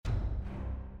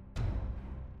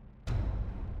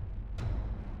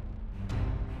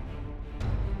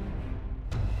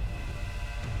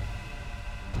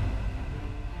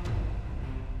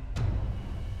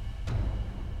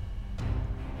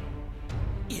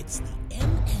It's the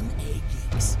MMA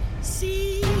Geeks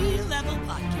C-Level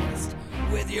Podcast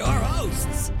with your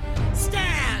hosts,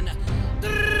 Stan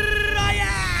Dryev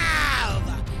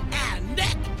and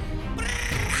Nick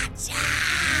Braccia.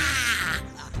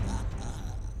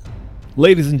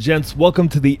 Ladies and gents, welcome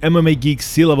to the MMA Geeks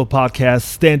C-Level Podcast.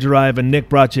 Stan Dryev and Nick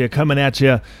Braccia coming at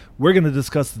you. We're going to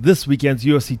discuss this weekend's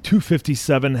UFC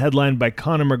 257, headlined by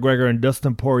Conor McGregor and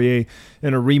Dustin Poirier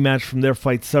in a rematch from their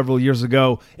fight several years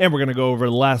ago. And we're going to go over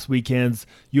last weekend's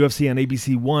UFC on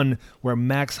ABC 1, where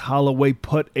Max Holloway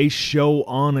put a show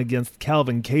on against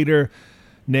Calvin Kattar.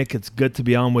 Nick, it's good to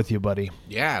be on with you, buddy.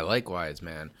 Yeah, likewise,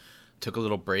 man. Took a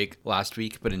little break last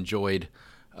week, but enjoyed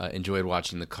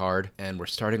watching the card. And we're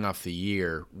starting off the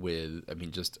year with,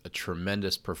 just a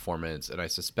tremendous performance. And I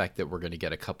suspect that we're going to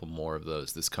get a couple more of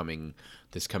those this coming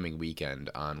weekend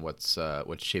on what's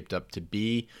shaped up to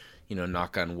be,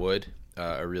 knock on wood,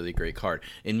 a really great card.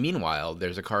 And meanwhile,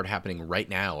 there's a card happening right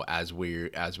now as we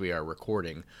are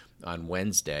recording on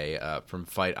Wednesday from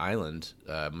Fight Island.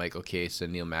 Michael Chiesa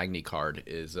and Neil Magny card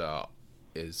is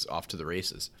off to the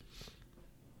races.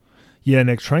 Yeah,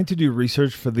 Nick, trying to do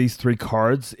research for these three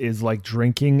cards is like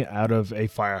drinking out of a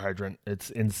fire hydrant. It's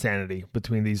insanity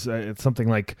between these. It's something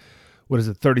like,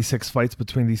 36 fights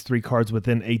between these three cards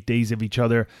within 8 days of each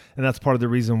other. And that's part of the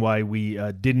reason why we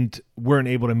weren't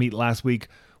able to meet last week.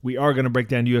 We are going to break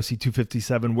down UFC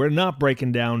 257. We're not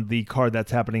breaking down the card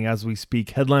that's happening as we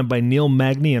speak, headlined by Neil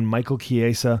Magny and Michael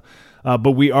Chiesa.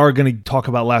 But we are going to talk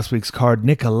about last week's card.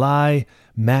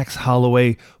 Max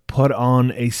Holloway put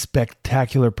on a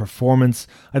spectacular performance.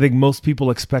 I think most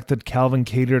people expected Calvin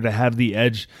Kattar to have the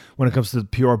edge when it comes to the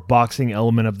pure boxing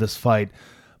element of this fight.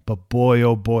 But boy,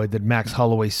 oh boy, did Max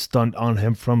Holloway stunt on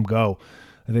him from go.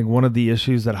 I think one of the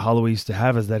issues that Holloway used to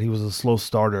have is that he was a slow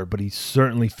starter, but he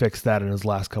certainly fixed that in his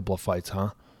last couple of fights,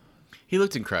 huh? He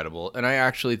looked incredible, and I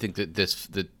actually think that this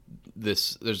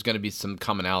there's going to be some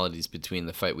commonalities between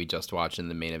the fight we just watched and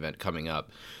the main event coming up.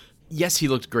 Yes, he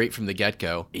looked great from the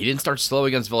get-go. He didn't start slow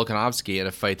against Volkanovski in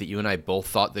a fight that you and I both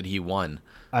thought that he won.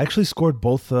 I actually scored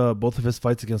both of his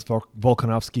fights against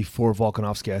Volkanovski for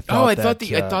Volkanovski. I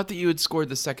thought that you had scored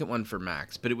the second one for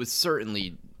Max, but it was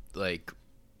certainly like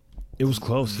it was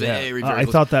close. Very I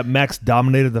close. thought that Max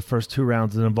dominated the first two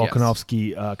rounds, and then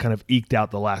Volkanovski kind of eked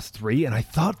out the last three. And I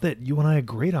thought that you and I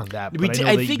agreed on that. But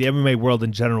I know the MMA world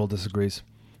in general disagrees.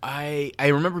 I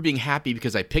remember being happy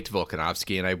because I picked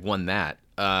Volkanovski and I won that.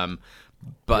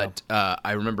 But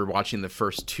I remember watching the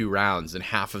first two rounds and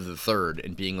half of the third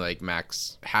and being like,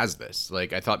 Max has this.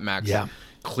 Like, I thought Max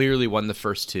clearly won the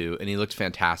first two, and he looked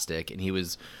fantastic, and he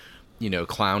was,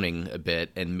 clowning a bit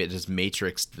and just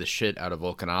matrixed the shit out of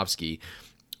Volkanovski.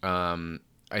 I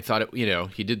thought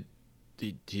he did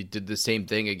the same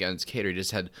thing against Kattar. He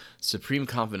just had supreme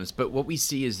confidence. But what we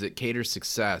see is that Kattar's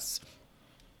success,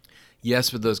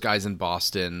 yes, with those guys in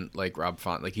Boston, like Rob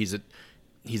Font, like he's a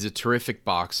terrific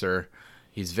boxer.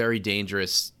 He's very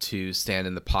dangerous to stand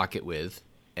in the pocket with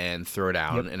and throw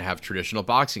down and have traditional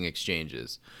boxing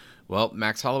exchanges. Well,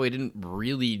 Max Holloway didn't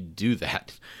really do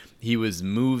that. He was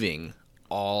moving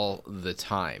all the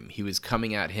time. He was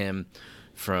coming at him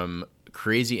from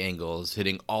crazy angles,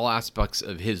 hitting all aspects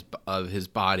of his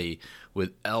body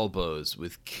with elbows,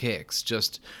 with kicks,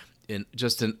 just an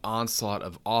onslaught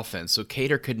of offense. So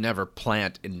Kattar could never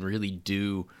plant and really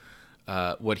do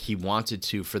what he wanted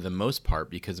to for the most part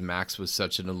because Max was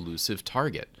such an elusive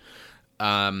target.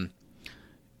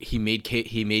 He made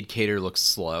Kattar look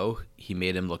slow. He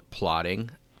made him look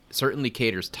plodding. Certainly,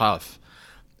 Kattar's tough,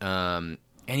 and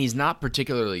he's not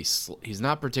particularly slow,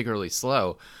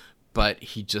 but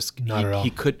he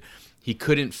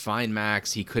couldn't find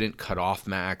Max. He couldn't cut off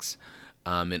Max,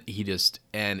 and it's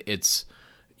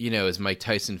as Mike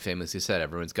Tyson famously said,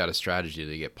 everyone's got a strategy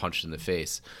to get punched in the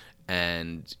face.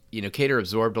 And, Kattar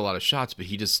absorbed a lot of shots, but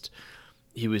he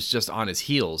was just on his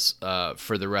heels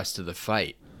for the rest of the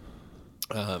fight.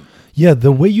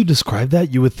 The way you described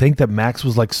that, you would think that Max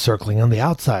was like circling on the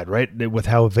outside, right? With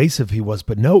how evasive he was.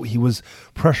 But no, he was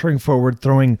pressuring forward,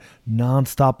 throwing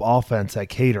nonstop offense at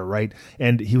Kattar, right?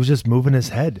 And he was just moving his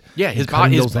head. Yeah, his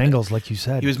body, those angles, like you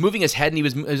said. He was moving his head, and he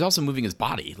was also moving his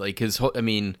body. Like his whole,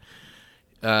 he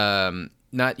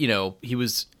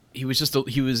was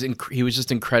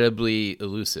just incredibly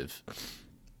elusive.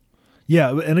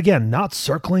 Yeah, and again, not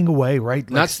circling away, right?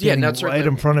 Not circling right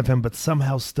in front of him, but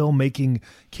somehow still making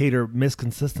Kattar miss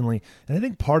consistently. And I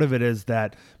think part of it is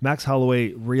that Max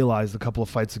Holloway realized a couple of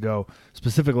fights ago,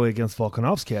 specifically against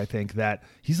Volkanovski, I think, that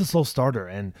he's a slow starter,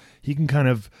 and he can kind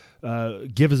of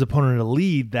give his opponent a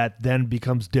lead that then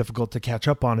becomes difficult to catch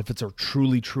up on if it's a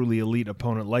truly, truly elite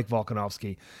opponent like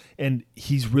Volkanovski. And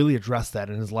he's really addressed that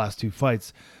in his last two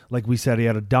fights. like we said, he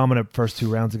had a dominant first 2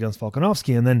 rounds against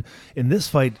Volkanovski. And then in this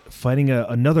fight, fighting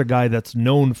another guy that's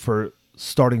known for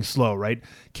starting slow, right?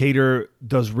 Kattar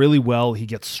does really well. He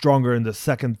gets stronger in the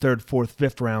second, third, fourth,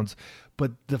 fifth rounds.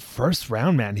 But the first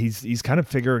round, man, he's kind of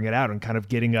figuring it out and kind of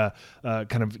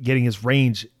getting his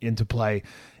range into play.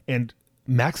 And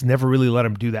Max never really let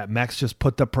him do that. Max just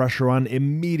put the pressure on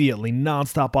immediately,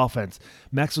 nonstop offense.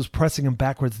 Max was pressing him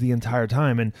backwards the entire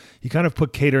time, and he kind of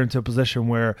put Kattar into a position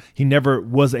where he never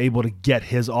was able to get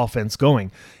his offense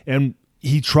going. And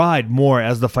he tried more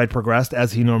as the fight progressed,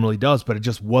 as he normally does, but it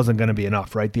just wasn't going to be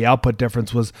enough, right? The output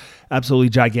difference was absolutely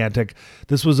gigantic.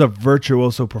 This was a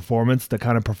virtuoso performance, the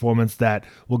kind of performance that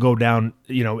will go down,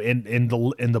 in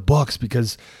the books,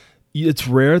 because it's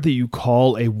rare that you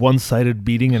call a one-sided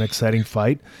beating an exciting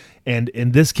fight. And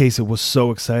in this case, it was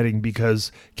so exciting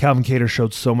because Calvin Kattar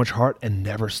showed so much heart and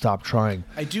never stopped trying.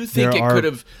 I do think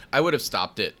I would have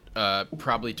stopped it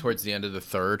probably towards the end of the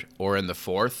third or in the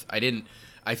fourth.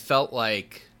 I felt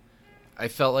like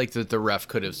that the ref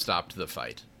could have stopped the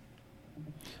fight.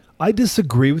 I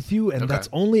disagree with you, and that's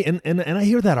only and I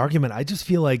hear that argument. I just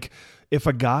feel like if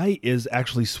a guy is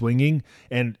actually swinging,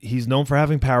 and he's known for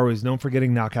having power, he's known for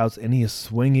getting knockouts, and he is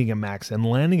swinging at Max and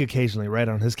landing occasionally right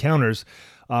on his counters,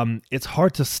 it's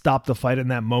hard to stop the fight in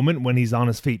that moment when he's on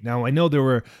his feet. Now, I know there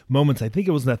were moments, I think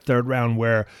it was in that third round,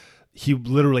 where he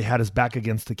literally had his back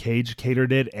against the cage, Kattar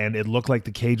did, and it looked like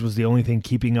the cage was the only thing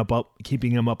keeping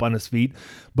him up on his feet.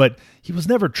 But he was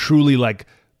never truly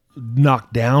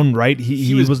knocked down, right?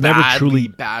 He was never truly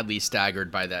badly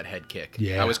staggered by that head kick.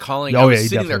 Yeah, I was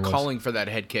sitting there calling for that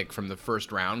head kick from the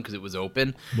first round because it was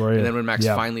open, right. And then when Max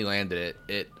finally landed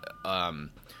it,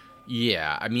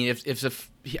 yeah. I mean,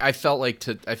 I felt like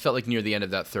near the end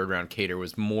of that third round, Kattar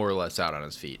was more or less out on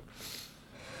his feet.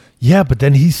 Yeah, but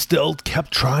then he still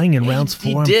kept trying in rounds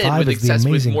 4 and 5.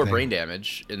 With more brain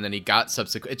damage, and then he got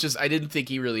subsequent. It's just I didn't think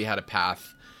he really had a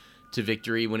path to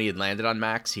victory when he had landed on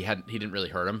Max. He didn't really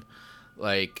hurt him.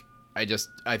 I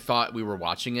thought we were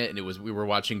watching it, and we were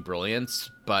watching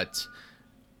brilliance, but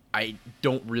I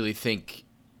don't really think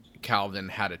Calvin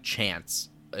had a chance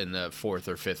in the fourth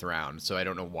or fifth round. So I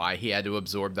don't know why he had to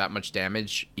absorb that much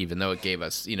damage, even though it gave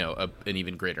us an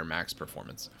even greater Max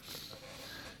performance.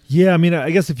 Yeah, I mean,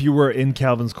 I guess if you were in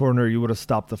Calvin's corner, you would have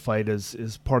stopped the fight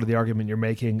as part of the argument you're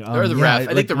making. Or the ref.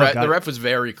 I think the ref was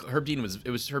very... Herb Dean was...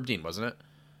 It was Herb Dean, wasn't it?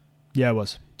 Yeah, it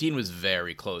was. Dean was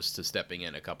very close to stepping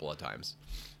in a couple of times.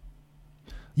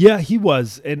 Yeah, he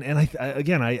was, and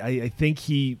I think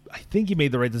he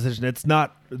made the right decision. It's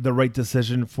not the right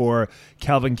decision for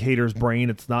Calvin Kattar's brain.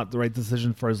 It's not the right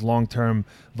decision for his long-term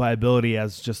viability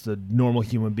as just a normal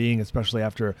human being, especially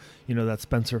after that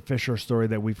Spencer Fisher story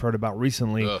that we've heard about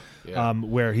recently,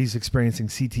 where he's experiencing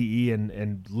CTE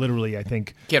and literally, I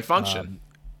think, can't function.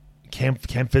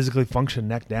 Can't physically function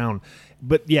neck down.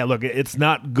 But yeah, look, it's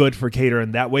not good for Kattar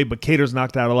in that way, but Kattar's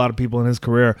knocked out a lot of people in his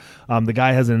career. The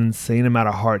guy has an insane amount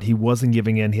of heart. He wasn't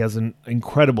giving in. He has an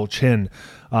incredible chin.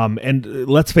 And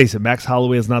let's face it, Max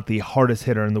Holloway is not the hardest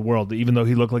hitter in the world, even though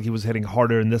he looked like he was hitting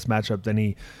harder in this matchup than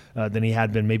he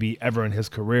had been maybe ever in his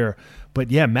career. But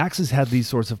yeah, Max has had these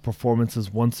sorts of performances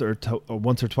once or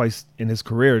twice in his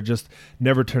career, just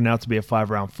never turned out to be a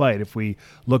 5-round fight. If we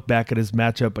look back at his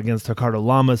matchup against Ricardo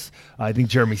Lamas, I think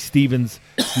Jeremy Stevens,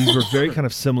 these were very kind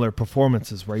of similar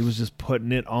performances where he was just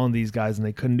putting it on these guys and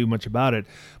they couldn't do much about it.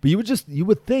 But you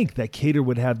would think that Kattar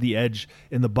would have the edge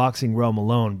in the boxing realm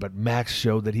alone, but Max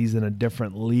showed that he's in a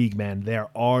different league, man. There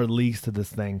are leagues to this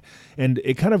thing. And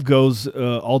it kind of goes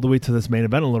all the way to this main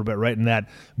event a little bit, right? In that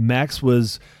Max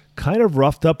was kind of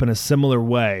roughed up in a similar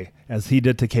way as he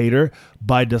did to Kattar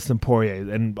by Dustin Poirier.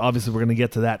 And obviously we're going to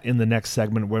get to that in the next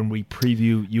segment when we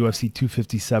preview UFC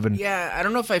 257. Yeah, I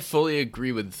don't know if I fully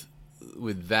agree with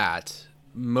that,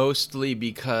 mostly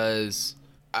because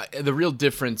the real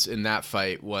difference in that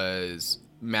fight was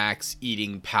Max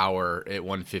eating power at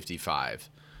 155.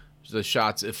 The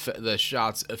shots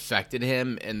affected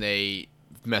him, and they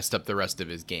messed up the rest of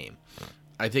his game.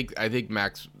 I think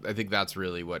that's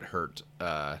really what hurt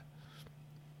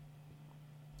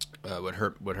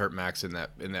Max in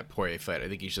that Poirier fight. I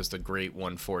think he's just a great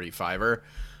 145er,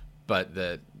 but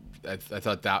I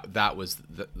thought that was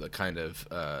the kind of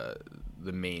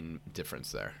the main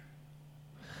difference there.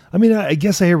 I mean, I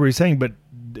guess I hear what you're saying, but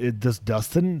does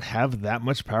Dustin have that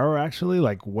much power actually?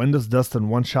 Like, when does Dustin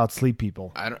one-shot sleep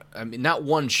people? I mean, not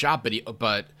one shot,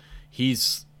 but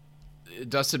he's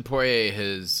Dustin Poirier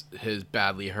has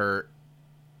badly hurt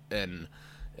and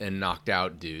knocked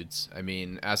out dudes. I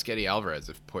mean, ask Eddie Alvarez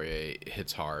if Poirier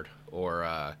hits hard.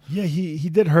 Or yeah, he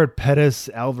did hurt Pettis,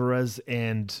 Alvarez,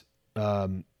 and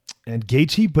and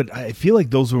Gaethje, but I feel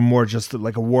like those were more just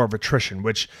like a war of attrition,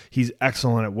 which he's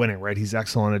excellent at winning, right? He's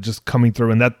excellent at just coming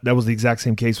through, and that was the exact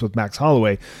same case with Max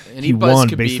Holloway. And he won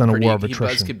based on a war of attrition.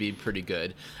 Buzz could be pretty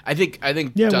good. I think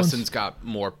Dustin's got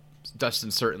more. Dustin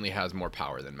certainly has more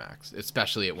power than Max,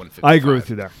 especially at 155. I agree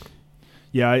with you there.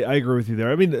 Yeah, I agree with you there.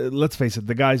 I mean, let's face it,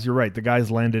 you're right. The guys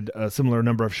landed a similar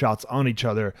number of shots on each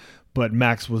other, but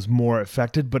Max was more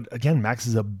affected. But again, Max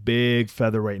is a big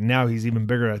featherweight. Now he's even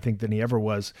bigger, I think, than he ever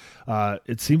was.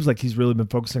 It seems like he's really been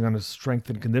focusing on his strength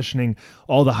and conditioning.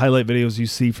 All the highlight videos you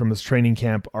see from his training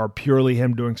camp are purely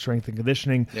him doing strength and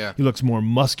conditioning. Yeah. He looks more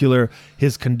muscular.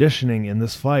 His conditioning in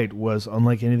this fight was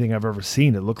unlike anything I've ever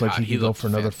seen. It looked like he could go for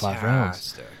another 5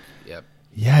 rounds. Yep.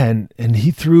 Yeah, and he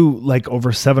threw like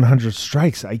over 700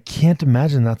 strikes. I can't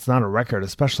imagine that's not a record,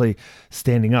 especially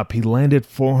standing up. He landed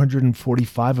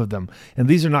 445 of them. And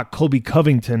these are not Colby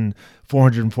Covington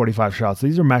 445 shots.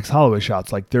 These are Max Holloway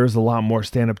shots. Like, there's a lot more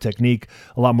stand-up technique,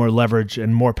 a lot more leverage,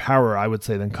 and more power, I would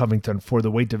say, than Covington for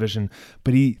the weight division.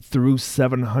 But he threw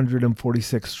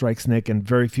 746 strikes, Nick, and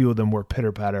very few of them were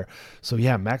pitter-patter. So,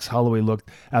 yeah, Max Holloway looked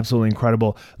absolutely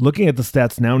incredible. Looking at the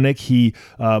stats now, Nick, he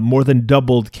more than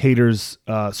doubled Kattar's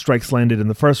strikes landed in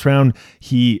the first round.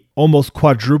 He almost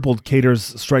quadrupled Kattar's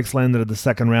strikes landed in the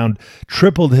second round,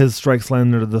 tripled his strikes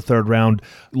landed in the third round,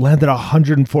 landed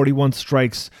 141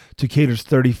 strikes to Kattar's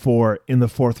 34 in the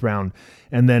fourth round,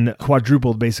 and then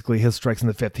quadrupled basically his strikes in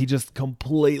the fifth. He just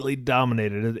completely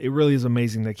dominated. It really is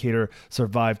amazing that Kattar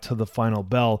survived to the final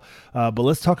bell. But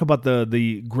let's talk about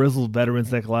the grizzled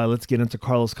veterans, Nikolai. Let's get into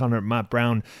Carlos Condit and Matt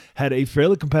Brown. Had a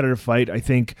fairly competitive fight. I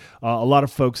think a lot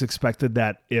of folks expected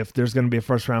that if there's going to be a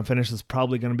first round finish, it's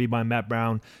probably going to be by Matt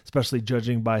Brown, especially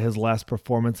judging by his last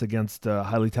performance against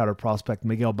highly touted prospect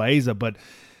Miguel Baeza. But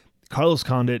Carlos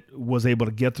Condit was able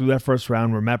to get through that first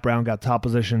round where Matt Brown got top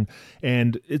position.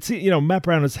 And it's, Matt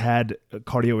Brown has had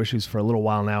cardio issues for a little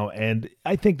while now. And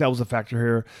I think that was a factor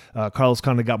here. Carlos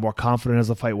Condit got more confident as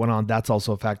the fight went on. That's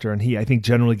also a factor. And he, I think,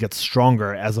 generally gets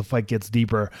stronger as the fight gets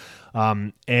deeper.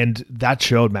 And that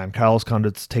showed, man. Carlos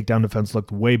Condit's takedown defense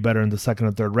looked way better in the second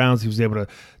and third rounds. He was able to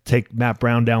take Matt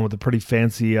Brown down with a pretty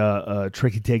fancy,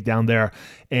 tricky takedown there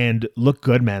and looked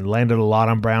good, man. Landed a lot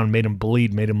on Brown, made him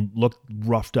bleed, made him look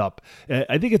roughed up.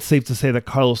 I think it's safe to say that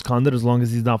Carlos Condit, as long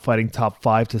as he's not fighting top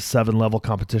 5 to 7 level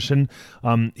competition,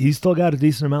 he's still got a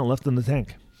decent amount left in the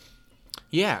tank.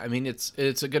 Yeah, I mean, it's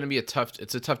going to be a tough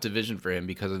division for him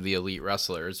because of the elite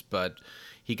wrestlers, but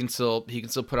he can still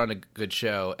put on a good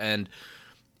show. And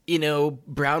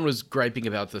Brown was griping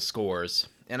about the scores,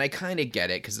 and I kind of get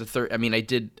it because the third. I mean, I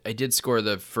did score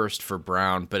the first for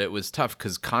Brown, but it was tough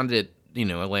because Condit,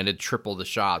 landed triple the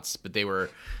shots, but they were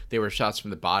shots from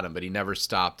the bottom, but he never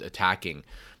stopped attacking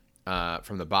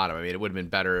from the bottom. I mean, it would have been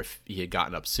better if he had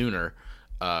gotten up sooner,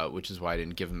 which is why I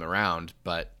didn't give him the round,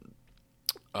 but.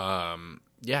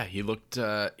 Yeah, he looked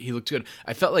good.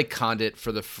 I felt like Condit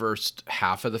for the first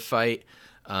half of the fight,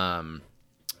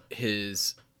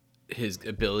 his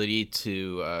ability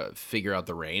to figure out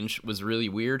the range was really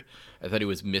weird. I thought he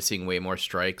was missing way more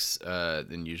strikes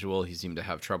than usual. He seemed to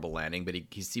have trouble landing, but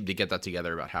he seemed to get that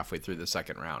together about halfway through the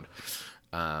second round.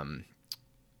 Yeah,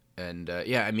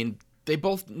 I mean,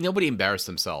 nobody embarrassed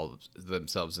themselves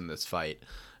in this fight.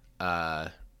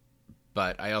 But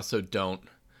I also don't.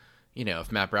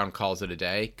 If Matt Brown calls it a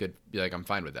day, good. I'm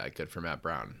fine with that. Good for Matt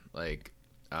Brown.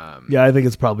 Yeah, I think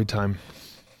it's probably time.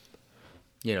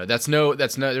 There's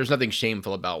nothing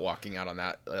shameful about walking out on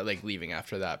that, leaving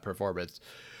after that performance.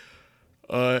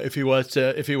 If he wants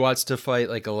to fight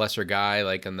like a lesser guy,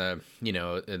 in the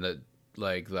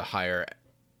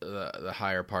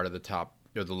higher part of the top,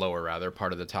 or the lower rather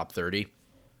part of the top 30,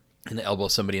 and elbow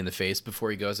somebody in the face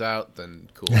before he goes out, then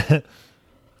cool.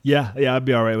 Yeah, I'd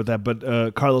be all right with that.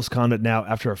 But Carlos Condit now,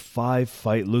 after a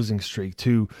 5-fight losing streak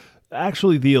to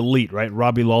actually the elite, right?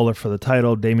 Robbie Lawler for the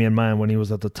title, Damian Maia when he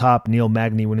was at the top, Neil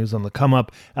Magny when he was on the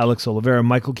come-up, Alex Oliveira,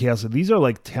 Michael Chiesa. These are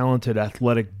like talented,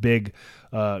 athletic, big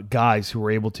guys who were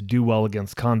able to do well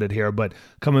against Condit here. But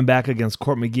coming back against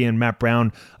Court McGee and Matt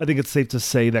Brown, I think it's safe to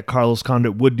say that Carlos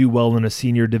Condit would do well in a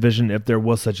senior division if there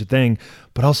was such a thing.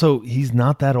 But also, he's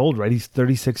not that old, right? He's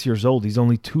 36 years old. He's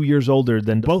only 2 years older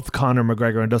than both Conor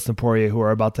McGregor and Dustin Poirier, who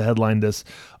are about to headline this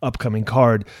upcoming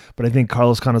card. But I think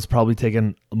Carlos Condit's probably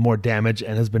taken more damage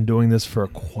and has been doing this for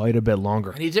quite a bit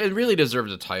longer. And he really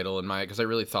deserved a title because I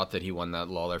really thought that he won that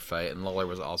Lawler fight, and Lawler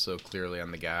was also clearly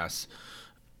on the gas.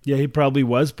 Yeah, he probably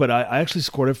was, but I actually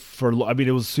scored it for,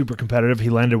 it was super competitive. He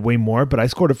landed way more, but I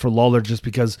scored it for Lawler just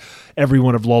because every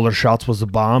one of Lawler's shots was a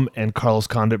bomb, and Carlos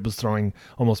Condit was throwing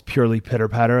almost purely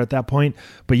pitter-patter at that point.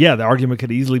 But yeah, the argument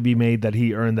could easily be made that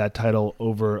he earned that title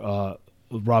over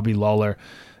Robbie Lawler.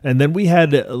 And then we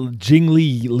had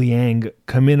Jingli Liang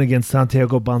come in against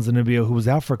Santiago Ponzinibbio, who was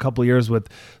out for a couple of years with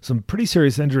some pretty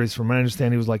serious injuries. From my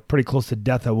understanding, he was like pretty close to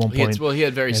death at one point. He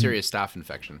had very serious staph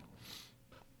infection.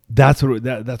 That's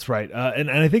right. And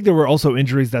I think there were also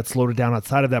injuries that slowed it down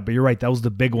outside of that. But you're right. That was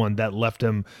the big one that left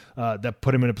him, that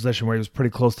put him in a position where he was pretty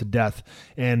close to death.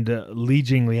 And Li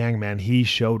Jingliang, man, he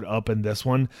showed up in this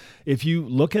one. If you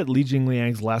look at Li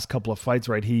Jingliang's last couple of fights,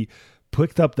 right, he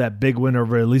picked up that big win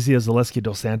over Alicia Zaleski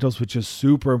dos Santos, which is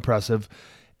super impressive,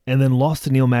 and then lost to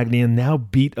Neil Magny and now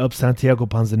beat up Santiago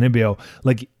Ponzinibbio.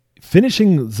 Like,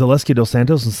 finishing Zaleski dos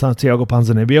Santos and Santiago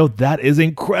Ponzinibbio, that is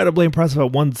incredibly impressive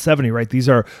at 170, right? These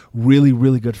are really,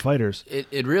 really good fighters.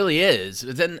 It really is.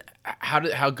 Then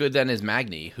how good then is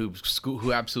Magny, who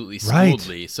absolutely schooled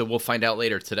Lee? So we'll find out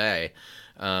later today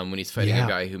when he's fighting a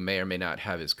guy who may or may not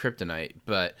have his kryptonite,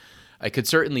 but I could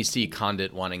certainly see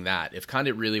Condit wanting that. If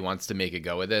Condit really wants to make a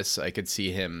go of this, I could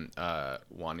see him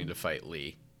wanting to fight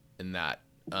Lee in that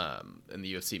in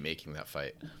the UFC making that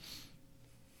fight.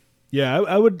 Yeah,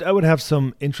 I would have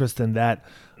some interest in that.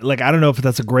 Like, I don't know if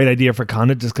that's a great idea for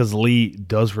Condit, just because Lee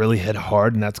does really hit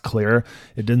hard, and that's clear.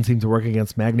 It didn't seem to work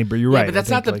against Magny, but you're right. But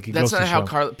that's not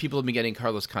how people have been getting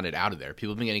Carlos Condit out of there.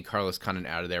 People have been getting Carlos Condit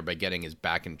out of there by getting his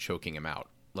back and choking him out.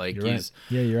 Like, you're right.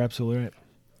 Yeah, you're absolutely right.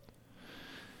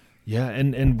 Yeah,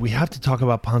 and we have to talk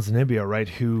about Ponzinibbio, right?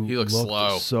 Who he looked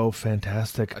slow, so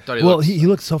fantastic. I thought he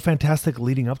looked so fantastic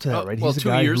leading up to that, right? Well, 2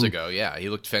 years ago, he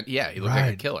looked like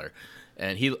a killer,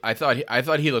 and I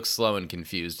thought he looked slow and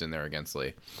confused in there against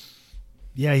Lee.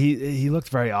 Yeah, he looked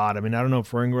very odd. I mean, I don't know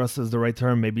if ring rust is the right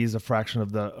term. Maybe he's a fraction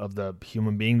of the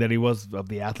human being that he was, of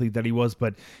the athlete that he was.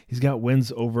 But he's got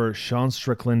wins over Sean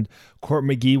Strickland, Court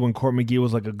McGee when Court McGee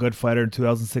was like a good fighter in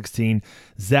 2016,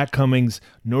 Zach Cummings,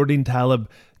 Nordine Taleb,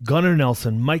 Gunnar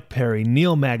Nelson, Mike Perry,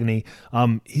 Neil Magny.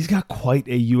 He's got quite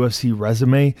a UFC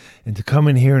resume, and to come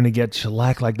in here and to get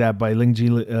shellacked like that by Li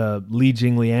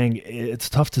Jingliang, it's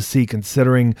tough to see,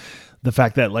 considering the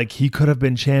fact that, like, he could have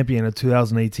been champion in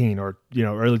 2018 or,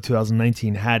 early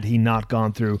 2019 had he not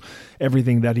gone through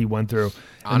everything that he went through.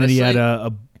 Honestly, and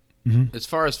then he had as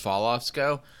far as fall-offs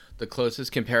go, the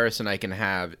closest comparison I can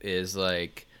have is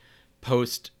like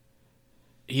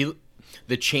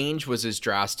the change was as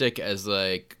drastic as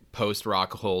like post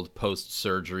Rockhold, post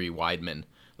surgery Weidman,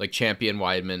 like champion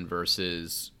Weidman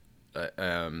versus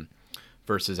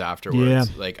afterwards. Yeah.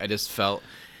 Like, I just felt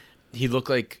he looked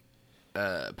like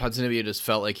Ponzinibbio just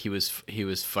felt like he was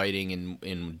fighting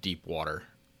in deep water.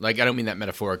 Like, I don't mean that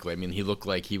metaphorically. I mean, he looked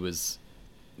like he was,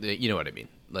 you know what I mean?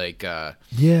 Like,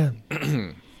 yeah.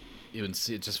 It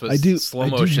just was slow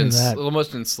motion,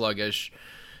 sluggish,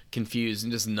 confused,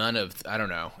 and just none of, I don't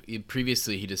know.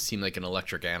 Previously, he just seemed like an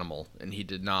electric animal, and he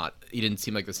didn't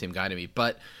seem like the same guy to me.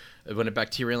 But when a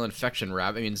bacterial infection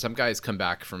some guys come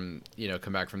back from the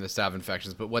staph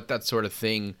infections, but what that sort of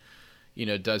thing,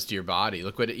 does to your body.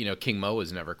 Look what King Mo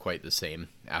was never quite the same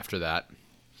after that.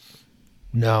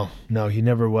 No, he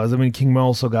never was. I mean, King Mo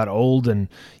also got old, and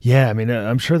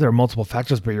I'm sure there are multiple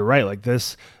factors, but you're right. Like,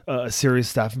 this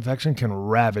serious staph infection can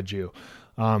ravage you.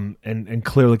 And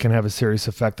clearly can have a serious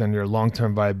effect on your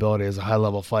long-term viability as a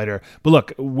high-level fighter. But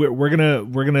look, we're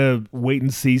gonna wait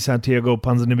and see Santiago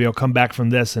Ponzinibbio come back from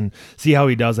this and see how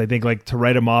he does. I think, like, to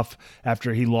write him off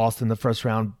after he lost in the first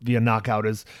round via knockout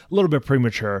is a little bit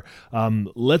premature.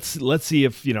 Let's see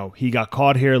if he got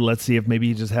caught here. Let's see if maybe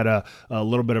he just had a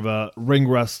little bit of a ring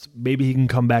rust. Maybe he can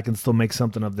come back and still make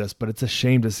something of this. But it's a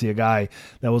shame to see a guy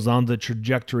that was on the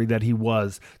trajectory that he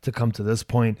was to come to this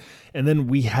point. And then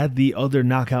we had the other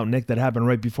knockout, Nick, that happened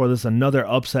right before this, another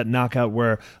upset knockout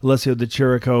where Alessio De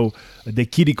Chirico,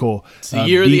 it's the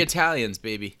year of the Italians,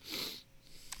 baby.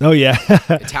 Oh yeah,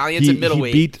 Italians at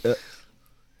middleweight.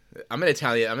 I'm an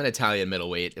Italian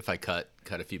middleweight if I cut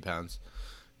a few pounds.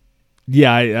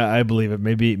 Yeah, I believe it.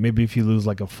 Maybe if you lose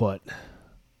like a foot.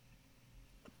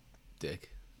 Dick.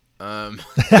 So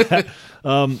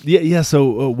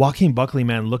Joaquin Buckley,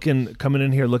 man, coming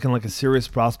in here looking like a serious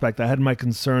prospect. I had my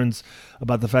concerns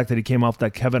about the fact that he came off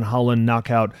that Kevin Holland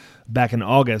knockout back in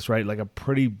August, right? Like a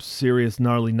pretty serious,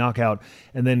 gnarly knockout.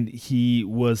 And then he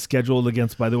was scheduled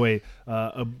against, by the way,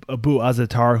 Abu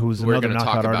Azaitar, who's another knockout artist. We're going to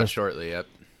talk about shortly, yep.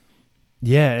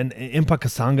 Yeah, and Impa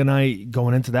Kasanganay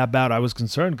going into that bout, I was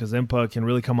concerned because Impa can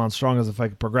really come on strong as the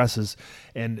fight progresses,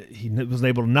 and he was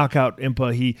able to knock out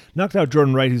Impa. He knocked out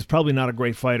Jordan Wright, who's probably not a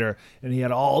great fighter, and he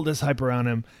had all this hype around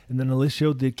him. And then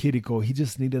Alessio De Chirico, he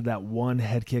just needed that one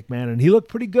head kick, man, and he looked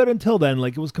pretty good until then.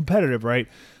 Like, it was competitive, right?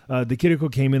 De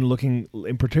Chirico came in looking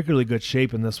in particularly good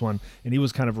shape in this one, and he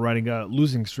was kind of riding a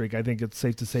losing streak. I think it's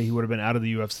safe to say he would have been out of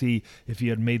the UFC if he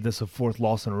had made this a fourth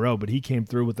loss in a row, but he came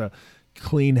through with a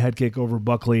clean head kick over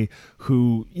Buckley,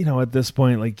 who, at this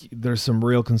point, like, there's some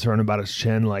real concern about his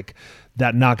chin, like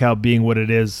that knockout being what it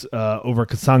is over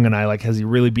Kasanganai. Like, has he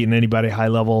really beaten anybody high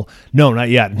level? No, not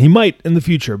yet. And he might in the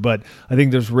future, but I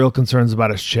think there's real concerns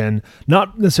about his chin,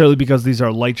 not necessarily because these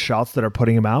are light shots that are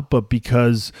putting him out, but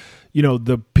because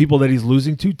the people that he's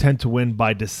losing to tend to win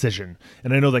by decision.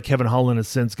 And I know that Kevin Holland has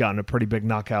since gotten a pretty big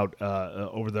knockout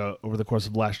over the course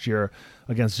of last year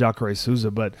against Jacare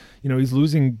Souza, but he's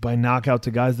losing by knockout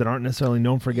to guys that aren't necessarily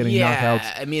known for getting knockouts.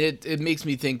 I mean, it makes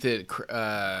me think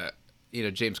that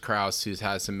James Krause, who's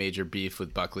had some major beef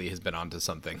with Buckley, has been onto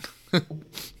something.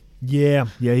 Yeah,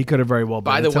 he could have very well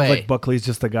been. By the way, sounds like Buckley's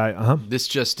just the guy. This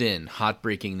just in, hot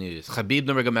breaking news: Khabib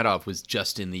Nurmagomedov was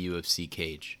just in the UFC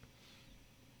cage.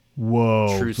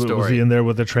 Whoa! True story. Was he in there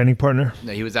with a training partner?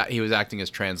 No, he was acting as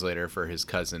translator for his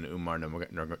cousin Umar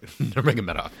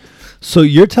Nurmagomedov. So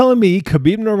you're telling me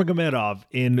Khabib Nurmagomedov,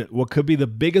 in what could be the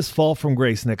biggest fall from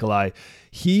grace, Nikolai,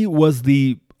 he was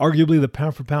arguably the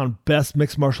pound for pound best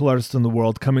mixed martial artist in the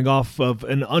world, coming off of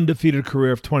an undefeated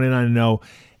career of 29-0,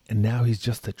 and now he's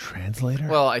just a translator?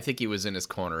 Well, I think he was in his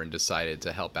corner and decided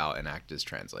to help out and act as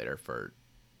translator for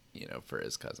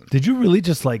his cousin. Did you really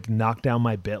just knock down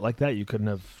my bit like that? You couldn't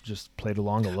have just played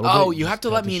along a little bit? Oh, you have to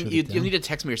let me. You need to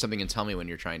text me or something and tell me when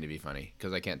you're trying to be funny,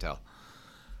 because I can't tell.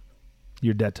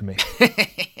 You're dead to me.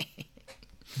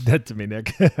 Dead to me,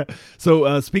 Nick.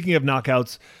 So speaking of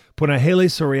knockouts, Punahele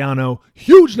Soriano,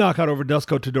 huge knockout over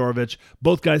Dusko Todorovic.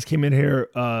 Both guys came in here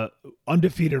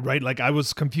undefeated, right? Like, I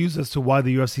was confused as to why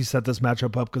the UFC set this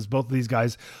matchup up, because both of these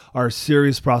guys are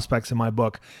serious prospects in my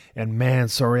book. And man,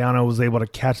 Soriano was able to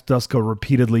catch Dusko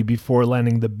repeatedly before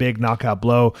landing the big knockout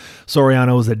blow.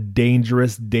 Soriano is a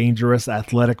dangerous, dangerous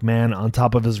athletic man on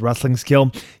top of his wrestling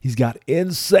skill. He's got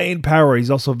insane power.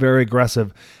 He's also very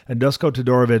aggressive. And Dusko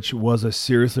Todorovic was a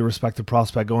seriously respected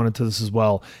prospect going into this as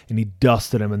well. And he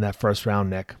dusted him in that first round,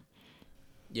 Nick.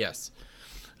 Yes,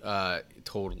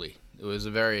 totally. It was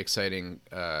a very exciting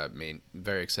main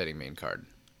card.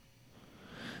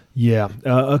 Yeah,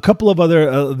 a couple of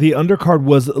other. The undercard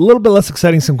was a little bit less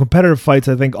exciting. Some competitive fights.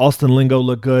 I think Austin Lingo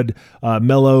looked good.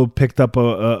 Melo picked up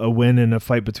a win in a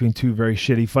fight between two very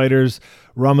shitty fighters.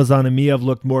 Ramazan Emiev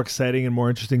looked more exciting and more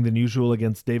interesting than usual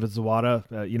against David Zawada.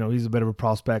 He's a bit of a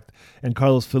prospect. And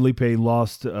Carlos Felipe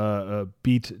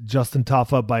beat Justin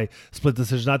Tafa by split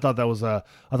decision. I thought that was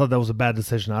a bad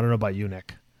decision. I don't know about you,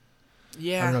 Nick.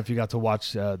 Yeah, I don't know if you got to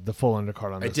watch the full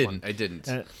undercard on this one. I didn't.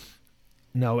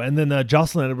 No, and then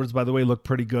Jocelyn Edwards, by the way, looked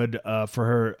pretty good for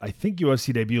her, I think,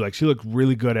 UFC debut. Like, she looked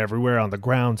really good everywhere, on the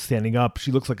ground, standing up.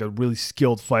 She looks like a really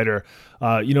skilled fighter.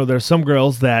 There's some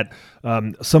girls that,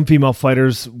 some female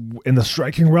fighters in the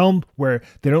striking realm where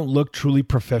they don't look truly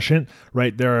proficient,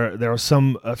 right? There are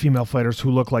some female fighters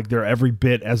who look like they're every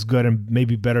bit as good and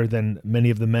maybe better than many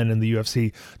of the men in the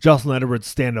UFC. Jocelyn Edwards'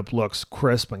 stand-up looks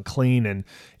crisp and clean, and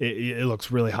it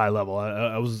looks really high level.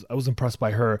 I was impressed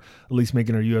by her, at least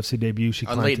making her UFC debut. She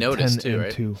on late notice too,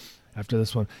 right? 2 after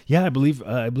this one. Yeah, I believe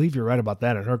you're right about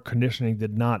that. And her conditioning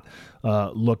did not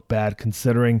look bad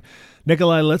considering.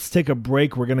 Nikolai, let's take a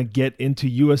break. We're going to get into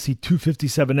UFC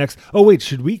 257 next. Oh, wait,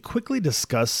 should we quickly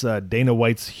discuss Dana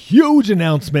White's huge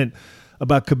announcement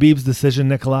about Khabib's decision,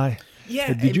 Nikolai?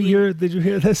 Yeah. Did you hear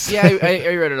this? Yeah,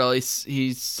 I read it all.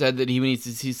 He said that he needs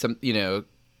to see some,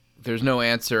 there's no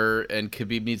answer, and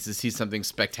Khabib needs to see something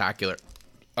spectacular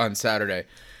on Saturday.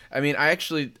 I mean, I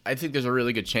think there's a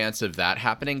really good chance of that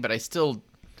happening, but I still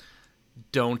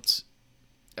don't.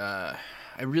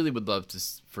 I really would love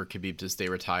for Khabib to stay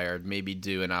retired, maybe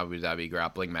do an Abu Dhabi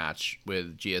grappling match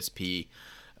with GSP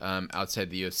outside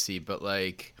the UFC. But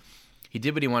he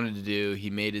did what he wanted to do. He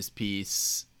made his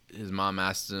peace. His mom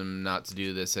asked him not to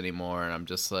do this anymore, and I'm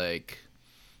just like,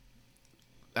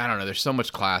 I don't know. There's so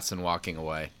much class in walking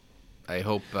away. I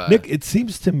hope. Nick, it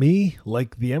seems to me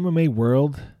like the MMA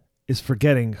world is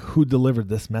forgetting who delivered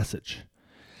this message.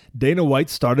 Dana White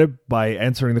started by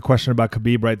answering the question about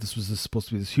Khabib, right? This was supposed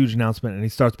to be this huge announcement, and he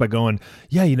starts by going,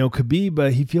 yeah,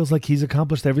 Khabib, he feels like he's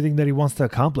accomplished everything that he wants to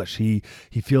accomplish. He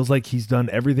feels like he's done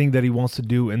everything that he wants to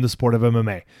do in the sport of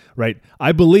MMA, right?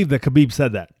 I believe that Khabib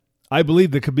said that. I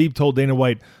believe that Khabib told Dana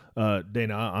White,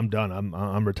 Dana, I'm done.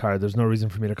 I'm retired. There's no reason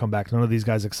for me to come back. None of these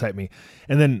guys excite me.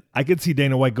 And then I could see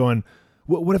Dana White going,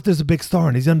 what if there's a big star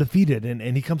and he's undefeated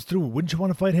and he comes through? Wouldn't you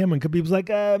want to fight him? And Khabib's like,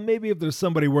 maybe if there's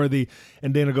somebody worthy.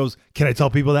 And Dana goes, can I tell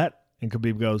people that? And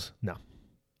Khabib goes, no.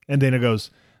 And Dana goes,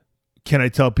 can I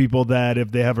tell people that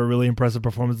if they have a really impressive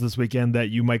performance this weekend that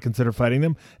you might consider fighting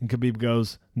them? And Khabib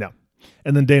goes, no.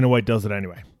 And then Dana White does it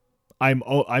anyway. I'm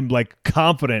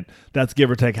confident that's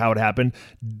give or take how it happened.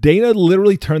 Dana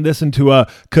literally turned this into a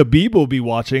Khabib will be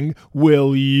watching.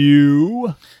 Will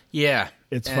you? Yeah.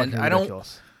 It's and fucking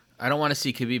ridiculous. I don't want to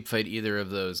see Khabib fight either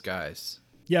of those guys.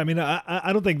 Yeah, I mean,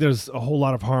 I don't think there's a whole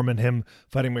lot of harm in him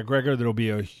fighting McGregor. There will be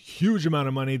a huge amount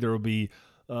of money. There will be,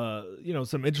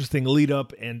 some interesting lead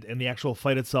up, and the actual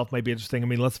fight itself might be interesting. I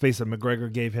mean, let's face it,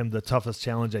 McGregor gave him the toughest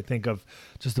challenge, I think, of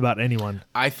just about anyone.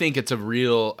 I think it's I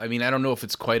don't know if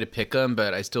it's quite a pick-em,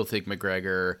 but I still think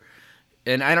McGregor,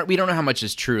 and we don't know how much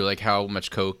is true, like how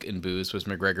much coke and booze was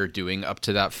McGregor doing up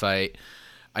to that fight.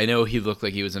 I know he looked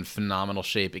like he was in phenomenal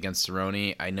shape against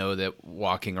Cerrone. I know that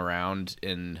walking around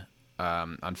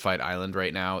on Fight Island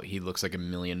right now, he looks like $1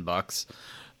 million.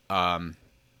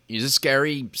 He's a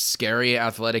scary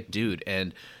athletic dude,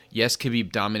 and yes,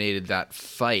 Khabib dominated that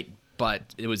fight,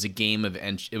 but it was a game of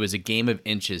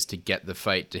inches to get the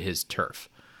fight to his turf.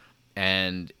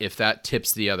 And if that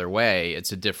tips the other way,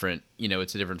 it's a different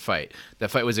fight.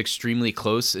 That fight was extremely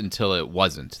close until it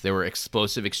wasn't. There were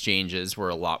explosive exchanges where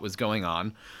a lot was going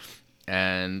on,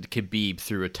 and Khabib,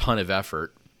 through a ton of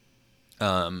effort,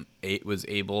 it was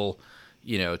able,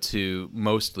 to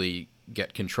mostly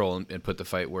get control and put the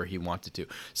fight where he wanted to.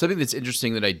 Something that's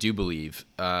interesting that I do believe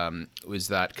was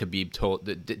that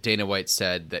Dana White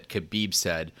said that Khabib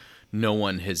said no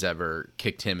one has ever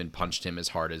kicked him and punched him as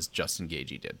hard as Justin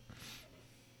Gaethje did.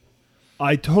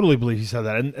 I totally believe he said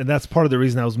that, and that's part of the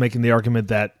reason I was making the argument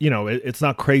that, it's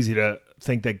not crazy to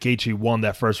think that Gaethje won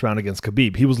that first round against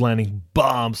Khabib. He was landing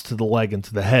bombs to the leg and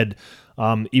to the head,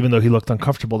 even though he looked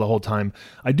uncomfortable the whole time.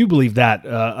 I do believe that,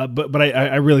 but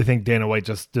I really think Dana White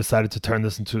just decided to turn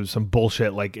this into some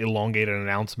bullshit, like elongated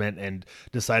announcement, and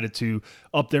decided to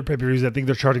up their pay-per-views. I think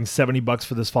they're charging $70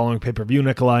 for this following pay-per-view,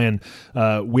 Nikolai, and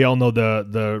we all know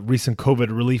the recent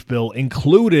COVID relief bill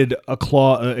included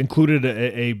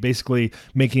a basically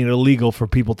making it illegal for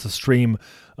people to stream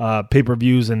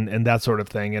pay-per-views and that sort of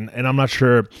thing. And I'm not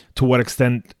sure to what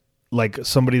extent like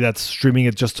somebody that's streaming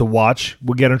it just to watch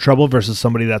will get in trouble versus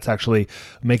somebody that's actually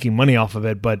making money off of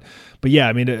it. But yeah,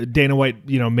 I mean, Dana White,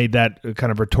 made that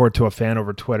kind of retort to a fan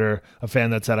over Twitter, a fan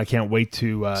that said, I can't wait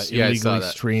to illegally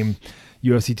stream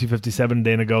UFC 257.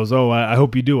 Dana goes, oh, I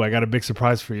hope you do. I got a big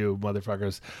surprise for you,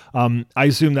 motherfuckers. I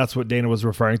assume that's what Dana was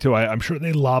referring to. I'm sure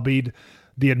they lobbied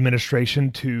the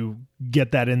administration to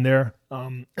get that in there.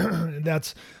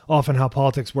 That's often how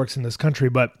politics works in this country.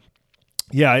 But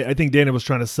yeah, I think Dana was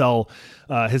trying to sell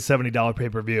his $70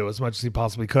 pay-per-view as much as he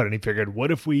possibly could. And he figured, what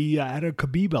if we add a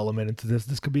Khabib element into this?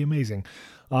 This could be amazing.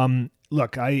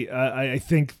 Look, I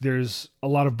think there's a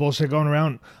lot of bullshit going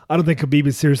around. I don't think Khabib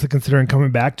is seriously considering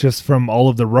coming back, just from all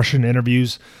of the Russian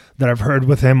interviews that I've heard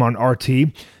with him on RT,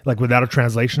 like without a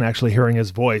translation, actually hearing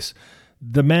his voice.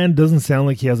 The man doesn't sound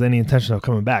like he has any intention of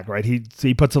coming back, right?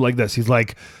 He puts it like this. He's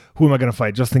like, who am I going to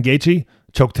fight? Justin Gaethje?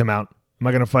 Choked him out. Am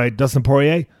I going to fight Dustin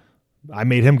Poirier? I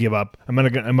made him give up. Am I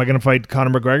going to fight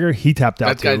Conor McGregor? He tapped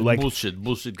out. That guy's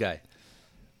bullshit guy.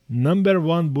 Number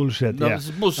one bullshit. No, yeah. This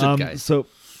is bullshit guy. So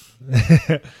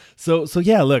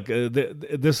yeah, look,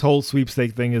 this whole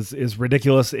sweepstake thing is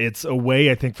ridiculous. It's a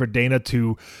way, I think, for Dana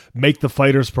to make the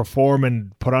fighters perform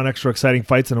and put on extra exciting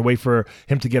fights, and a way for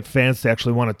him to get fans to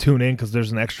actually want to tune in because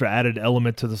there's an extra added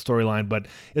element to the storyline. But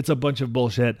it's a bunch of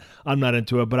bullshit. I'm not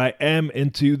into it, but I am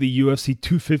into the UFC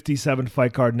 257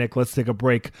 fight card. Nick, let's take a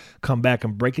break, come back,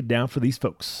 and break it down for these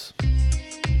folks.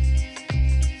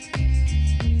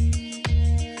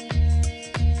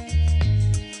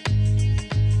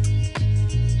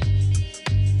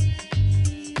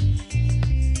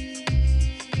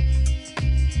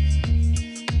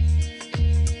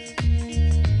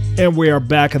 And we are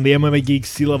back on the MMA Geeks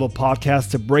C-Level Podcast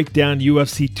to break down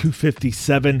UFC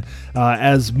 257.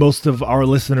 As most of our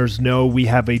listeners know, we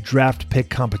have a draft pick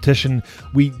competition.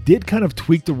 We did kind of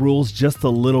tweak the rules just a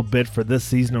little bit for this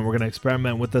season, and we're going to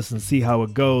experiment with this and see how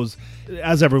it goes.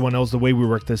 As everyone knows, the way we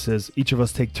work this is each of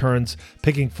us take turns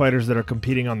picking fighters that are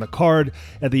competing on the card.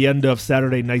 At the end of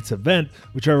Saturday night's event,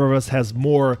 whichever of us has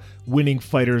more winning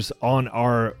fighters on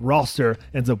our roster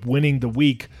ends up winning the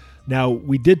week. Now,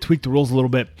 we did tweak the rules a little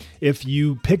bit. If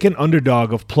you pick an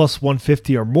underdog of plus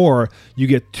 150 or more, you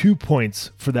get 2 points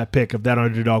for that pick if that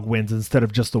underdog wins instead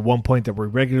of just the 1 point that we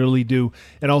regularly do.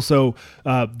 And also,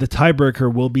 the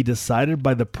tiebreaker will be decided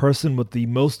by the person with the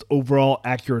most overall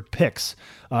accurate picks.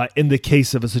 In the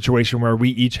case of a situation where we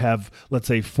each have, let's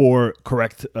say, 4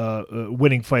 correct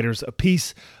winning fighters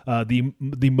apiece,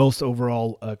 the most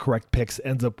overall correct picks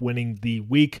ends up winning the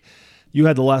week. You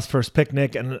had the first pick,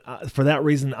 Nick, and for that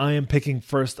reason, I am picking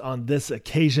first on this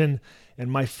occasion.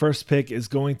 And my first pick is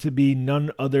going to be none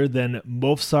other than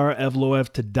Movsar Evloev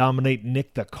to dominate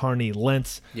Nick the Carney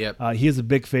Lentz. Yep. He is a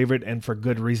big favorite, and for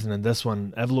good reason in this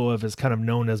one. Evloev is kind of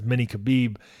known as mini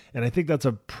Khabib, and I think that's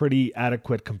a pretty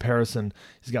adequate comparison.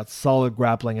 He's got solid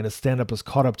grappling, and his stand-up has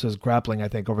caught up to his grappling, I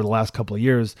think, over the last couple of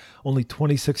years. Only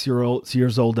 26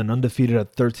 years old and undefeated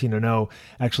at 13-0.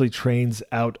 Actually trains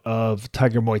out of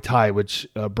Tiger Muay Thai, which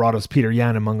brought us Peter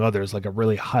Yan, among others, like a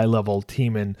really high-level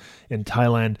team in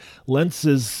Thailand. Lentz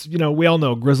is, we all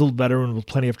know, grizzled veteran with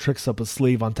plenty of tricks up his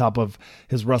sleeve on top of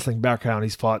his wrestling background.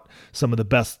 He's fought some of the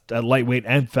best at lightweight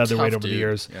and featherweight over the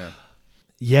years.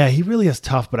 Yeah, he really is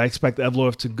tough, but I expect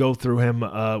Evloev to go through him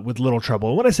with little trouble.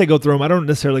 And when I say go through him, I don't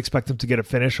necessarily expect him to get a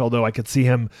finish, although I could see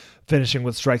him finishing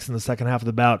with strikes in the second half of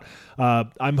the bout.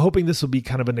 I'm hoping this will be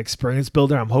kind of an experience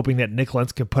builder. I'm hoping that Nick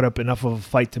Lentz can put up enough of a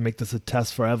fight to make this a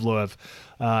test for Evloev.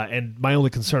 And my only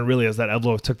concern really is that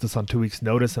Evloev took this on 2 weeks'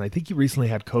 notice, and I think he recently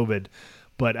had COVID.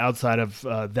 But outside of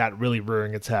that really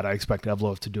rearing its head, I expect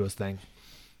Evloev to do his thing.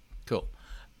 Cool.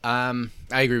 I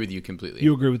agree with you completely.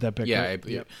 You agree with that pick? Yeah, right?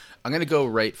 Yep. I'm going to go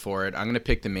right for it. I'm going to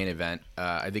pick the main event.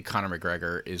 I think Conor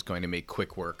McGregor is going to make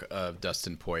quick work of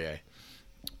Dustin Poirier.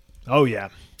 Oh, yeah.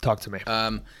 Talk to me.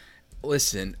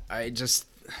 Listen, I just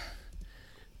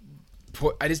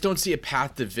don't see a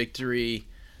path to victory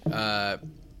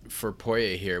for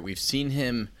Poirier here. We've seen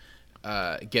him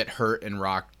get hurt and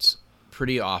rocked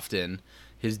pretty often.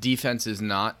 His defense is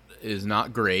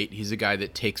not great. He's a guy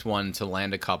that takes one to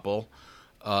land a couple.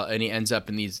 And he ends up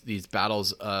in these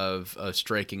battles of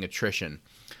striking attrition.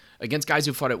 Against guys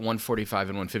who fought at 145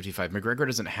 and 155, McGregor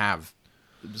doesn't have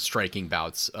striking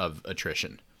bouts of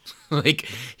attrition. Like,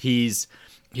 his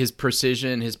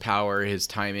precision, his power, his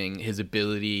timing, his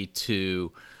ability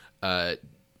to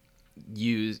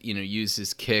use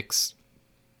his kicks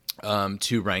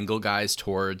to wrangle guys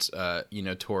towards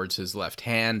his left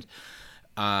hand.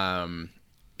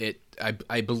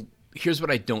 Here's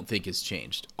what I don't think has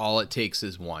changed. All it takes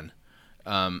is one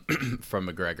from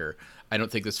McGregor. I don't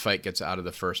think this fight gets out of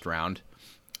the first round.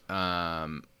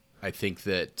 I think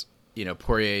that,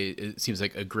 Poirier seems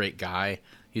like a great guy.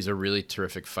 He's a really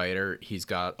terrific fighter. He's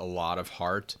got a lot of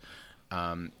heart.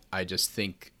 I just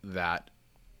think that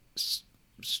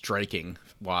striking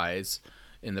wise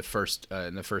in the first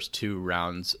 2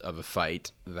 rounds of a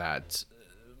fight, that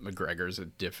McGregor's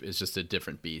is just a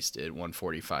different beast at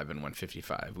 145 and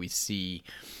 155. We see,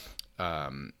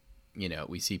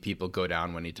 we see people go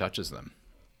down when he touches them,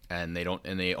 and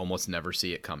they almost never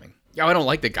see it coming. Yeah, I don't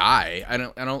like the guy. I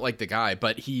don't like the guy,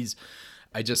 but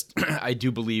I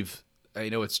do believe. I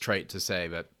know it's trite to say,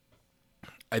 but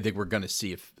I think we're going to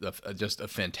see just a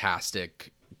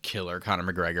fantastic killer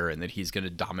Conor McGregor, and that he's going to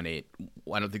dominate.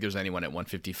 I don't think there's anyone at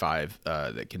 155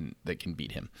 that can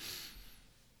beat him.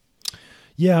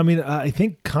 Yeah, I mean, I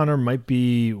think Conor might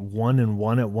be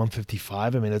 1-1 at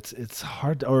 155. I mean, it's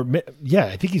hard. I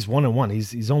think he's 1-1.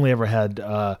 He's only ever had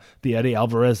the Eddie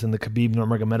Alvarez and the Khabib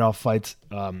Nurmagomedov fights,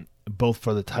 both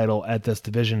for the title at this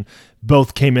division.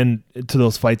 Both came in to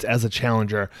those fights as a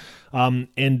challenger,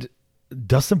 and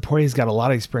Dustin Poirier's got a lot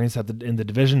of experience in the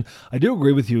division. I do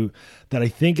agree with you that I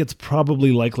think it's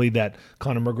probably likely that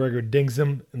Conor McGregor dings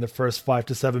him in the first 5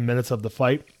 to 7 minutes of the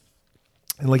fight,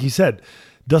 and like you said,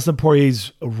 Dustin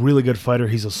Poirier's a really good fighter.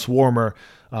 He's a swarmer,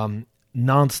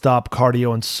 nonstop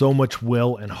cardio and so much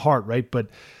will and heart, right? But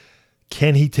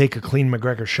can he take a clean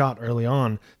McGregor shot early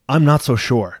on? I'm not so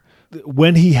sure.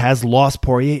 When he has lost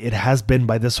Poirier, it has been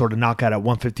by this sort of knockout at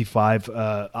 155,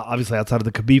 obviously outside of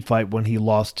the Khabib fight when he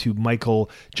lost to Michael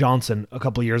Johnson a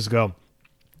couple of years ago.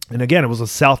 And again, it was a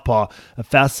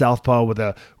fast southpaw with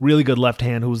a really good left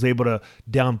hand who was able to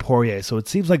down Poirier. So it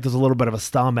seems like there's a little bit of a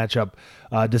style matchup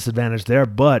disadvantage there.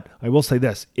 But I will say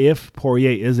this, if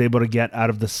Poirier is able to get out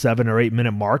of the 7 or 8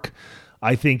 minute mark,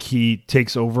 I think he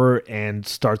takes over and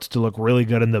starts to look really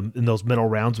good in those middle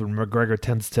rounds when McGregor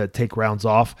tends to take rounds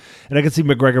off. And I can see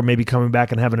McGregor maybe coming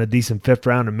back and having a decent 5th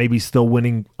round and maybe still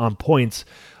winning on points.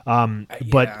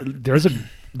 But there's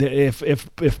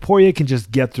if Poirier can just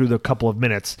get through the couple of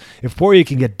minutes, if Poirier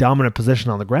can get dominant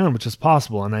position on the ground, which is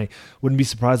possible, and I wouldn't be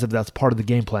surprised if that's part of the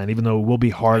game plan, even though it will be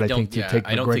hard, I think, to take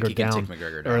McGregor down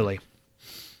early.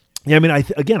 Yeah, I mean, I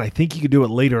think you could do it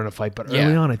later in a fight, but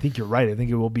early on, I think you're right. I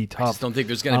think it will be tough. I just don't think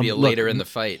there's going to be a later in the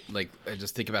fight. Like, I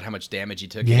just think about how much damage he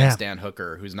took against Dan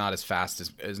Hooker, who's not as fast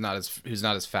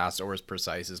or as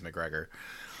precise as McGregor.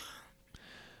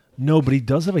 No, but he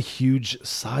does have a huge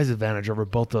size advantage over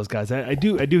both those guys. I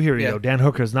do hear you. Dan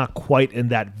Hooker is not quite in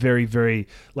that very, very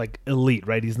like elite,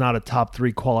 right? He's not a top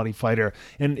 3 quality fighter.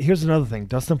 And here's another thing: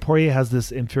 Dustin Poirier has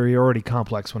this inferiority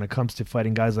complex when it comes to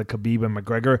fighting guys like Khabib and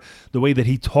McGregor. The way that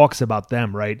he talks about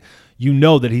them, right? You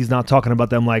know that he's not talking about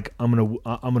them like I'm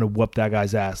gonna whoop that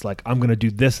guy's ass. Like I'm gonna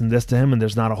do this and this to him, and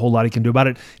there's not a whole lot he can do about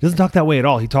it. He doesn't talk that way at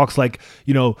all. He talks like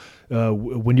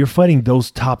when you're fighting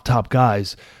those top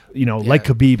guys. Like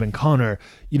Khabib and Conor,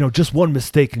 just one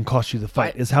mistake can cost you the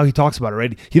fight is how he talks about it,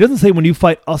 right? He doesn't say when you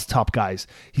fight us top guys.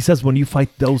 He says when you fight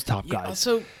those top guys.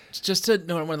 Also, just to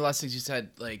know one of the last things you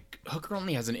said, like Hooker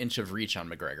only has an inch of reach on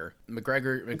McGregor.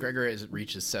 McGregor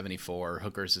reach is 74,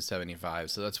 Hooker's is 75,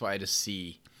 so that's why I just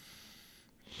see,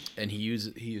 and he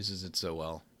uses it so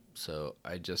well. So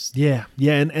I just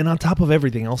and on top of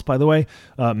everything else, by the way,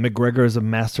 McGregor is a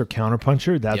master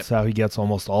counterpuncher. That's how he gets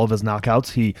almost all of his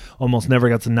knockouts. He almost never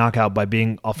gets a knockout by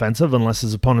being offensive unless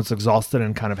his opponent's exhausted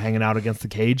and kind of hanging out against the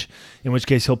cage, in which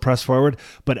case he'll press forward.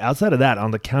 But outside of that,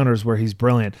 on the counters where he's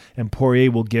brilliant, and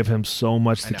Poirier will give him so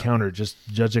much to counter, just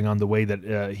judging on the way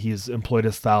that he's employed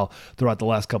his style throughout the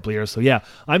last couple of years. So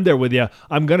I'm there with you.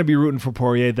 I'm going to be rooting for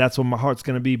Poirier. That's what my heart's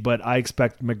going to be, but I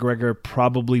expect McGregor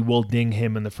probably will ding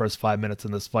him in the first 5 minutes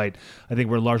in this fight. I think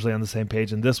we're largely on the same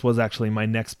page, and this was actually my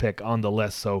next pick on the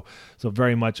list, so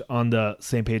very much on the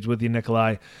same page with you,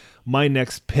 Nikolai. My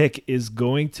next pick is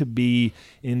going to be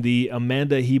in the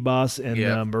Amanda Ribas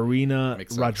and Marina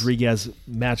Rodriguez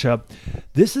matchup.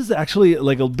 This is actually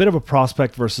like a bit of a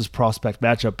prospect versus prospect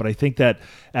matchup, but I think that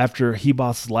after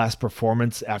Ribas' last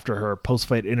performance, after her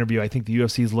post-fight interview, I think the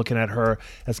UFC is looking at her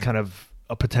as kind of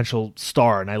a potential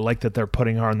star, and I like that they're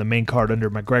putting her on the main card under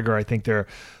McGregor. I think they're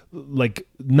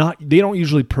they don't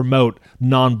usually promote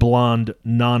non-blonde,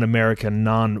 non-American,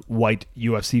 non-white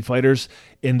UFC fighters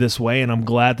in this way, and I'm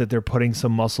glad that they're putting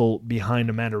some muscle behind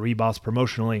Amanda Ribas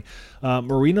promotionally.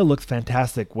 Marina looked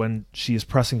fantastic when she is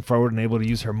pressing forward and able to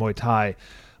use her Muay Thai,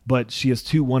 but she is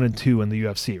 2-1-2 in the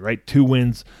UFC, right? 2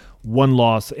 wins, 1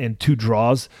 loss, and 2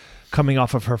 draws. Coming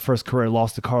off of her first career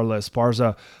loss to Carla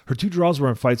Esparza, her 2 draws were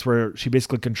in fights where she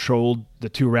basically controlled the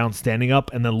 2 rounds standing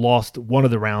up and then lost one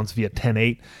of the rounds via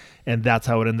 10-8. And that's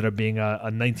how it ended up being a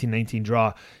 19-19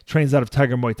 draw. Trains out of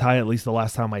Tiger Muay Thai, at least the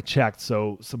last time I checked.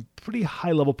 So some pretty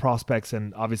high-level prospects,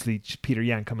 and obviously Peter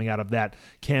Yan coming out of that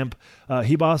camp.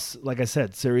 Ribas, like I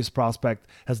said, serious prospect,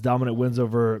 has dominant wins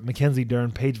over Mackenzie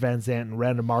Dern, Paige Van Zandt, and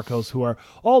Randa Marcos, who are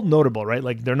all notable, right?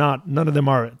 Like none of them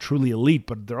are truly elite,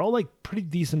 but they're all like pretty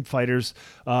decent fighters.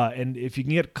 And if you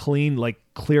can get clean, like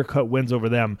clear-cut wins over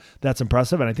them, that's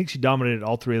impressive. And I think she dominated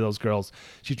all 3 of those girls.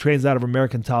 She trains out of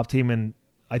American Top Team, and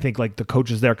I think like the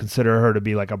coaches there consider her to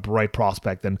be like a bright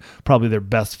prospect and probably their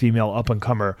best female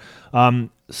up-and-comer.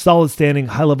 Solid standing,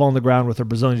 high level on the ground with her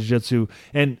Brazilian Jiu-Jitsu,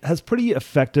 and has pretty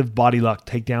effective body lock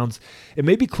takedowns. It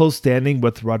may be close standing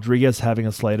with Rodriguez having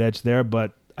a slight edge there,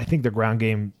 but I think the ground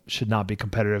game should not be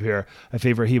competitive here. I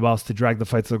favor Ribas to drag the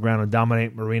fight to the ground and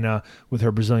dominate Marina with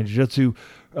her Brazilian Jiu-Jitsu.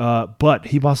 But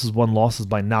Ribas has won losses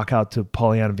by knockout to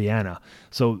Polyana Viana.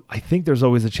 So I think there's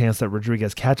always a chance that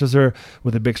Rodriguez catches her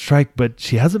with a big strike, but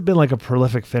she hasn't been like a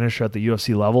prolific finisher at the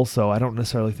UFC level, so I don't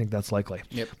necessarily think that's likely.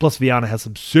 Yep. Plus, Viana has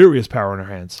some serious power in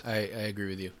her hands. I agree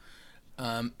with you.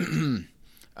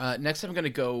 Next, I'm going to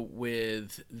go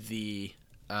with the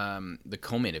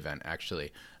co-main event,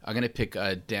 actually. I'm going to pick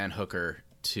Dan Hooker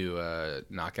to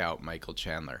knock out Michael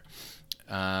Chandler.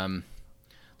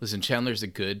 Listen, Chandler's a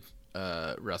good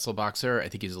wrestle boxer. I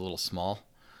think he's a little small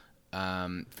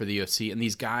for the UFC. And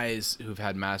these guys who've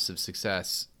had massive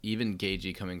success, even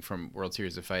Gaethje coming from World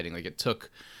Series of Fighting, like it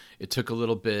took a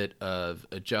little bit of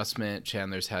adjustment.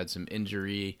 Chandler's had some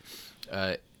injury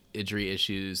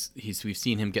issues. We've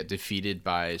seen him get defeated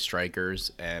by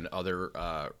strikers and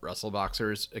other wrestle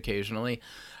boxers occasionally.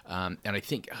 And I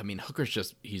think,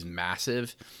 Hooker's he's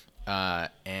massive.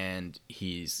 And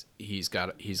he's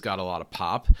got a lot of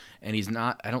pop, and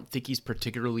I don't think he's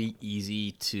particularly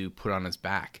easy to put on his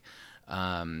back.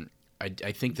 I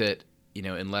think that,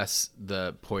 unless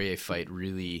the Poirier fight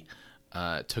really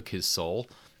took his soul,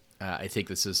 I think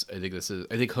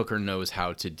Hooker knows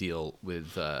how to deal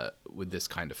with this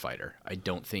kind of fighter. I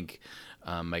don't think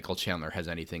Michael Chandler has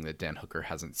anything that Dan Hooker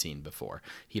hasn't seen before.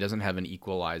 He doesn't have an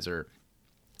equalizer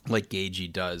like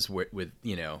Gaethje does,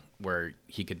 where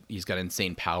he's got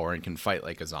insane power and can fight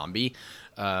like a zombie.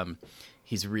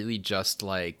 He's really just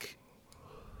like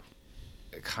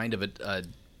kind of a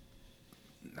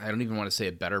I don't even want to say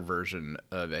a better version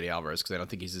of Eddie Alvarez, because I don't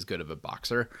think he's as good of a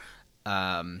boxer.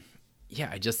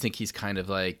 I just think he's kind of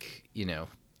like,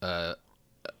 a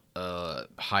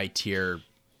high tier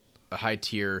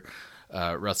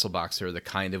wrestle boxer, the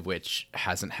kind of which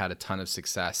hasn't had a ton of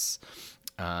success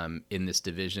in this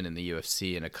division in the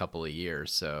UFC in a couple of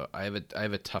years. So I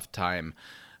have a tough time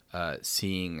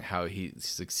seeing how he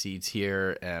succeeds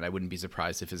here, and I wouldn't be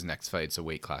surprised if his next fight's a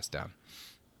weight class down.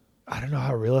 I don't know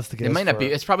how realistic it is. It might not be.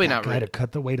 It's probably not right to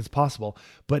cut the weight as possible.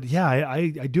 But yeah, I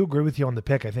do agree with you on the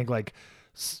pick. I think like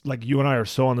you and I are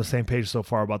so on the same page so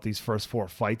far about these first 4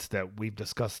 fights that we've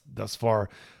discussed thus far.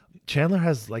 Chandler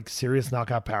has like serious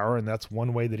knockout power, and that's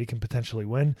one way that he can potentially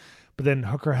win. But then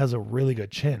Hooker has a really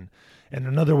good chin. And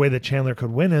another way that Chandler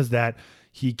could win is that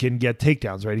he can get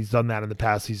takedowns, right? He's done that in the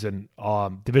past. He's an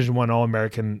Division I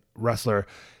All-American wrestler.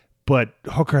 But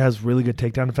Hooker has really good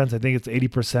takedown defense. I think it's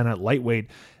 80% at lightweight,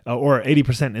 or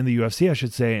 80% in the UFC, I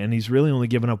should say. And he's really only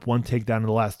given up 1 takedown in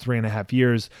the last 3.5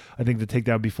 years. I think the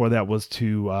takedown before that was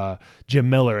to Jim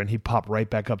Miller, and he popped right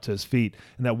back up to his feet.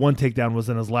 And that 1 takedown was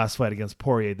in his last fight against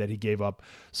Poirier that he gave up.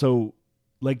 So,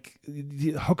 like,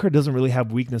 Hooker doesn't really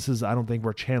have weaknesses, I don't think,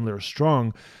 where Chandler is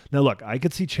strong. Now, look, I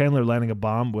could see Chandler landing a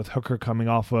bomb with Hooker coming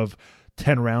off of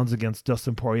 10 rounds against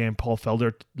Dustin Poirier and Paul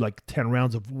Felder, like 10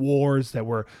 rounds of wars that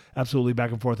were absolutely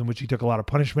back and forth in which he took a lot of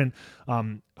punishment.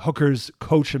 Hooker's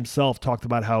coach himself talked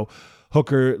about how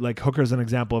Hooker's an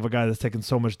example of a guy that's taken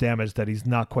so much damage that he's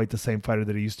not quite the same fighter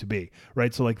that he used to be,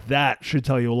 right? So like that should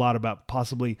tell you a lot about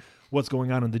possibly what's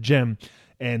going on in the gym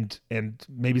and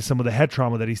maybe some of the head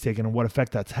trauma that he's taken and what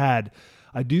effect that's had.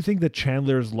 I do think that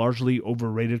Chandler is largely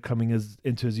overrated coming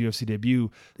into his UFC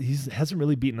debut. He hasn't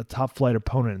really beaten a top flight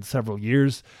opponent in several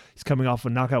years. He's coming off a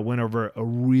knockout win over a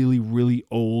really, really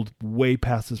old, way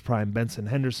past his prime Benson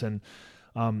Henderson.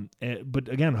 But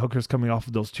again, Hooker's coming off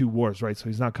of those 2 wars, right? So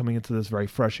he's not coming into this very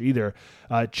fresh either.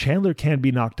 Chandler can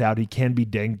be knocked out. He can be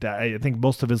dinged. I think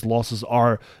most of his losses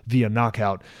are via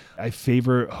knockout. I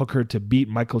favor Hooker to beat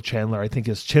Michael Chandler. I think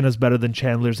his chin is better than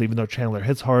Chandler's, even though Chandler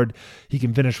hits hard. He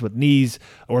can finish with knees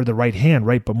or the right hand,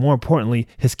 right? But more importantly,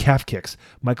 his calf kicks.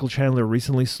 Michael Chandler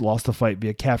recently lost a fight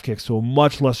via calf kicks to a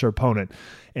much lesser opponent.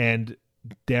 And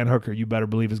Dan Hooker, you better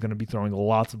believe, is going to be throwing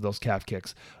lots of those calf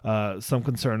kicks. Some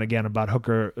concern, again, about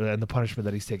Hooker and the punishment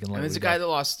that he's taken lately. And it's a guy that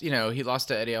lost, he lost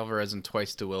to Eddie Alvarez and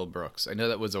twice to Will Brooks. I know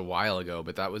that was a while ago,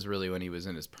 but that was really when he was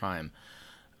in his prime.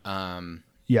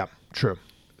 Yeah, true.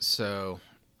 So,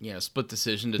 split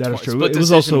decision to that is true. Split it was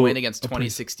decision also win against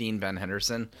 2016 Ben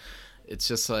Henderson. It's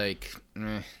just like,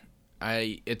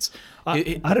 I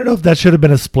don't know if that should have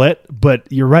been a split,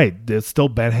 but you're right. There's still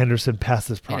Ben Henderson past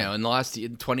his prime. In the last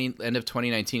end of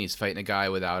 2019, he's fighting a guy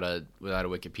without a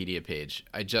Wikipedia page.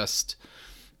 I just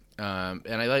and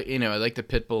I like the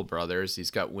Pitbull brothers. He's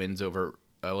got wins over.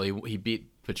 He beat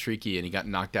Patricky and he got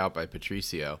knocked out by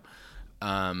Patricio.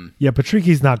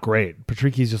 Patricky's not great.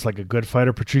 Patricky's just like a good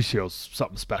fighter. Patricio's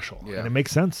something special. Yeah. And it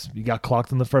makes sense. You got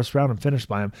clocked in the first round and finished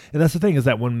by him. And that's the thing, is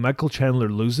that when Michael Chandler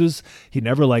loses, he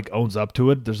never like owns up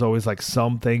to it. There's always like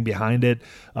something behind it.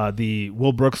 The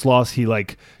Will Brooks loss, he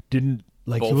like didn't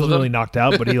like, he wasn't really knocked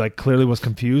out, but he like clearly was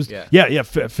confused. Yeah.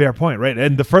 Fair point, right?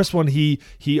 And the first one he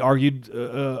argued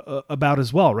about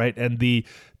as well, right? And the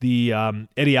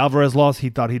Eddie Alvarez loss, he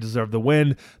thought he deserved the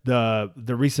win.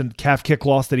 The recent calf kick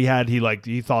loss that he had,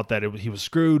 he thought that he was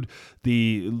screwed.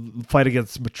 The fight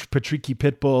against Patricky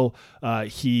Pitbull,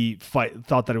 he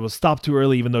thought that it was stopped too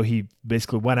early, even though he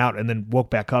basically went out and then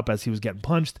woke back up as he was getting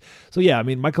punched. So yeah, I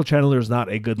mean, Michael Chandler is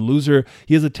not a good loser.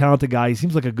 He is a talented guy. He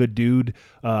seems like a good dude,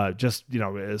 just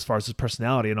as far as his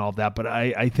personality and all of that. But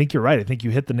I think you're right. I think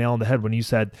you hit the nail on the head when you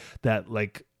said that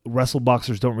like wrestle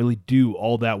boxers don't really do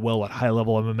all that well at high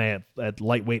level MMA at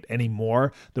lightweight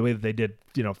anymore, the way that they did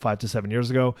 5 to 7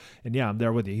 years ago. And yeah, I'm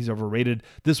there with you. He's overrated.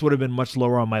 This would have been much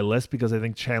lower on my list because I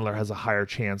think Chandler has a higher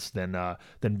chance than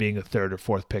being a 3rd or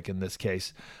 4th pick in this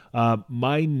case.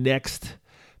 My next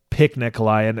pick,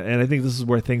 Nikolai, and I think this is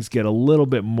where things get a little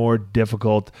bit more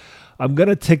difficult. I'm going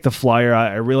to take the flyer.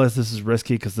 I realize this is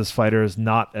risky because this fighter is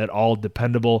not at all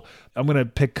dependable. I'm going to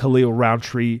pick Khalil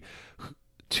Roundtree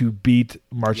to beat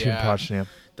Marcin Prachnio.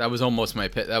 That was almost my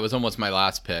pick. That was almost my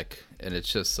last pick, and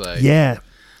it's just like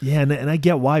and I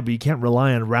get why, but you can't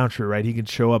rely on Roundtree, right? He can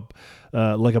show up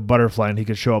like a butterfly, and he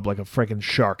can show up like a freaking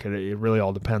shark. It really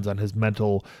all depends on his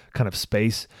mental kind of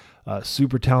space.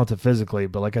 Super talented physically,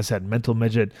 but like I said, mental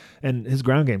midget, and his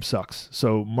ground game sucks.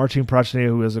 So Marcin Prachnio,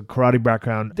 who has a karate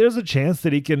background, there's a chance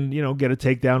that he can, get a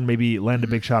takedown, maybe land a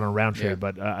big shot on Roundtree. Yeah.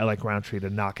 But I like Roundtree to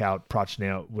knock out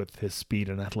Prachnio with his speed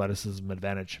and athleticism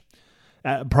advantage.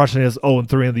 Prachnio is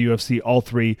 0-3 in the UFC, all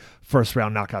 3 first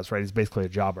round knockouts. Right, he's basically a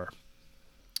jobber.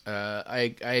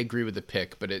 I agree with the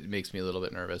pick, but it makes me a little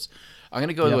bit nervous. I'm going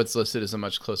to go with what's listed as a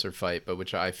much closer fight, but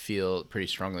which I feel pretty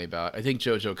strongly about. I think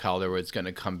JoJo Calderwood's going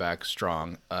to come back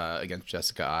strong against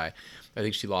Jessica Ai. I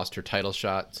think she lost her title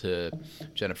shot to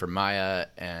Jennifer Maia,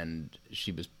 and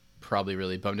she was probably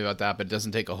really bummed about that, but it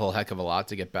doesn't take a whole heck of a lot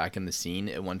to get back in the scene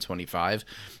at 125,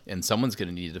 and someone's going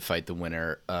to need to fight the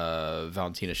winner of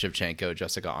Valentina Shevchenko,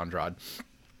 Jessica Andrade.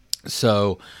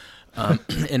 So,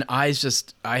 and Ai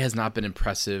has not been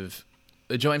impressive.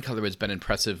 Joanne Calderwood's been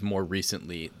impressive more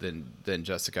recently than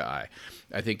Jessica Ai.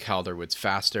 I think Calderwood's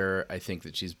faster. I think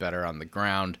that she's better on the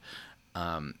ground.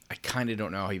 I kind of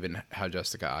don't know how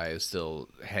Jessica Ai is still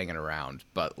hanging around,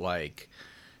 but like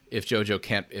if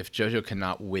JoJo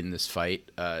cannot win this fight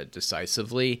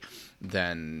decisively,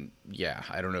 then yeah,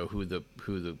 I don't know who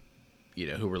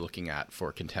we're looking at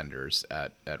for contenders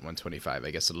at 125.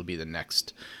 I guess it'll be the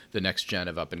next gen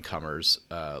of up and comers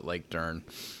like Dern.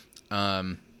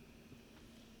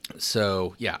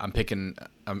 So yeah, I'm picking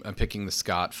the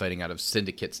Scot fighting out of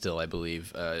Syndicate still, I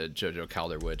believe, JoJo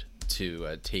Calderwood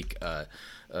to take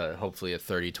hopefully a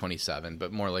 30-27,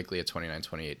 but more likely a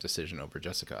 29-28 decision over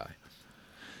Jessica Ai.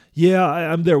 Yeah,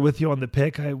 I'm there with you on the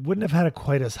pick. I wouldn't have had it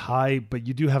quite as high, but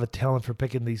you do have a talent for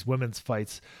picking these women's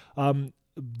fights.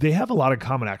 They have a lot in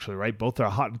common, actually, right? Both are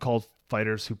hot and cold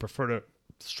fighters who prefer to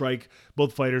strike.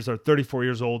 Both fighters are 34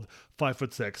 years old,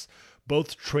 5'6".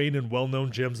 Both train in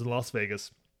well-known gyms in Las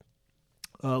Vegas.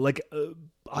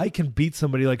 I can beat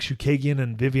somebody like Shukagian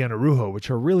and Viviane Araújo,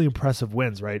 which are really impressive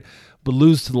wins, right? But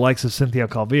lose to the likes of Cynthia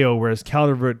Calvillo, whereas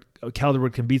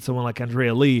Calderwood can beat someone like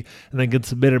Andrea Lee and then get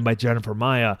submitted by Jennifer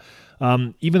Maia.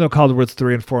 Even though Calderwood's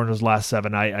 3-4 in his last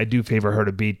 7, I do favor her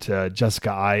to beat Jessica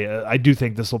Ai. I do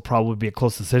think this will probably be a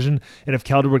close decision. And if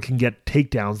Calderwood can get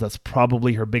takedowns, that's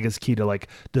probably her biggest key to like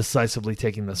decisively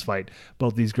taking this fight.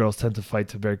 Both these girls tend to fight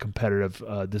to very competitive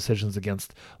decisions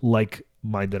against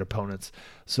like-minded opponents.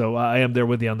 So I am there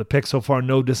with you on the pick. So far,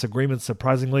 no disagreements,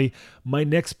 surprisingly. My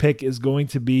next pick is going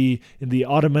to be in the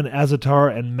Ottoman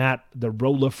Azatar and Matt the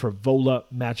Rola Frivola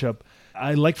matchup.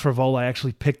 I like Frivola. I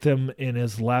actually picked him in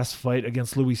his last fight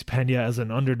against Luis Pena as an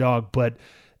underdog, but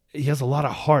he has a lot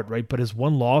of heart, right? But his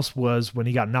one loss was when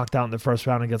he got knocked out in the first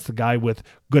round against the guy with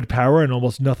good power and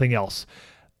almost nothing else.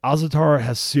 Azatar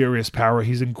has serious power.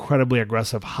 He's incredibly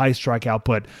aggressive, high strike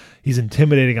output. He's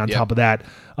intimidating on top of that.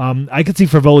 I could see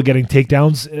Frivola getting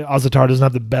takedowns. Azatar doesn't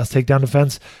have the best takedown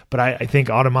defense, but I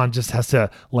think Ottoman just has to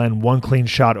land one clean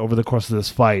shot over the course of this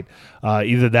fight.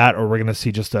 Either that or we're going to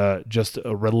see just a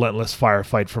relentless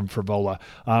firefight from Frivola.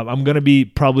 I'm going to be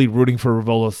probably rooting for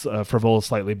Frivola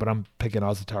slightly, but I'm picking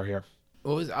Azatar here.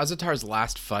 What was Azatar's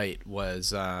last fight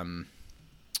was what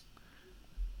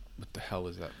the hell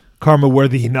was that? Karma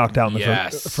Worthy, he knocked out in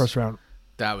the first round.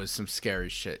 That was some scary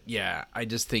shit. Yeah, I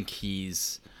just think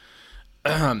he's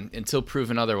until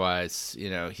proven otherwise. You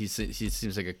know, he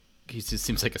seems like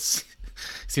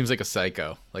a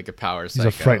psycho, like a power psycho.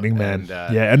 He's a frightening man.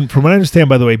 And from what I understand,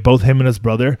 by the way, both him and his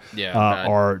brother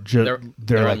are just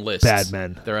they're like on lists. Bad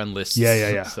men. They're on lists.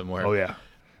 Yeah. Somewhere. Oh yeah.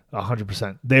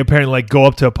 100%. They apparently like go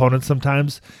up to opponents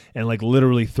sometimes and like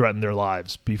literally threaten their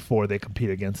lives before they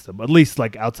compete against them. At least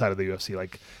like outside of the UFC,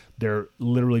 like they're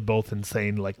literally both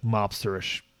insane, like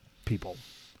mobsterish people.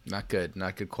 Not good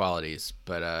qualities,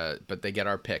 but they get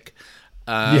our pick.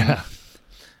 I'm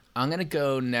gonna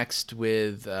go next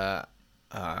with I'm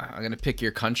gonna pick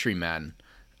your countryman.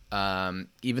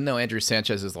 Even though Andrew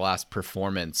Sanchez's last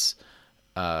performance,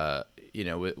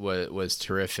 was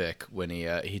terrific when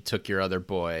he took your other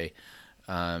boy,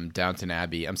 Downton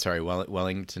Abbey. I'm sorry,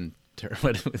 Wellington.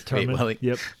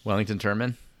 Wellington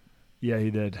Turman. Yeah,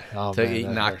 he did. Oh, so man,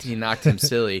 he knocked him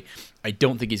silly. I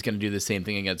don't think he's going to do the same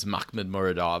thing against Makhmud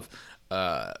Muradov,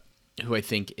 who I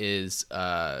think is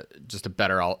just a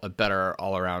better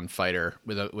all around fighter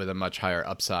with a much higher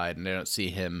upside, and I don't see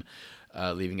him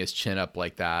leaving his chin up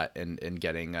like that and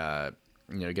getting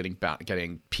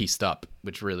pieced up,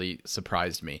 which really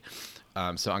surprised me.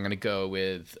 So I'm going to go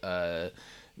with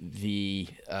the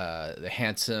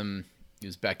handsome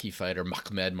Uzbeki fighter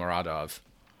Makhmud Muradov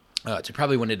to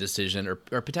probably win a decision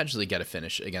or potentially get a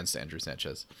finish against Andrew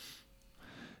Sanchez.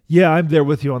 Yeah, I'm there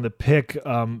with you on the pick.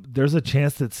 There's a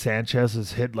chance that Sanchez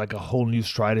has hit like a whole new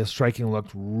stride. His striking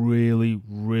looked really,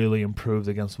 really improved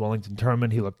against Wellington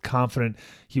Turman. He looked confident.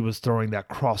 He was throwing that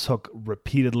cross hook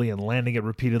repeatedly and landing it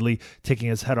repeatedly, taking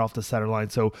his head off the center line.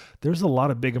 So there's a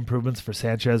lot of big improvements for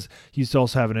Sanchez. He used to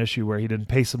also have an issue where he didn't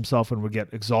pace himself and would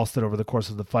get exhausted over the course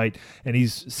of the fight. And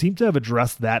he's seemed to have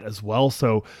addressed that as well.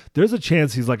 So there's a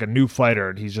chance he's like a new fighter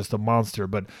and he's just a monster.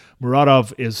 But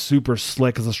Muradov is super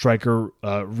slick as a striker,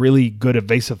 really good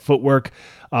evasive footwork,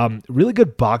 really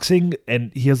good boxing,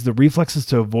 and he has the reflexes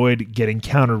to avoid getting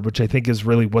countered, which I think is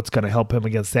really what's going to help him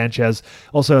against Sanchez.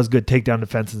 Also has good takedown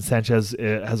defense, and Sanchez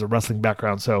has a wrestling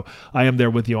background, so I am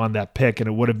there with you on that pick, and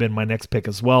it would have been my next pick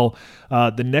as well.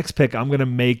 The next pick I'm going to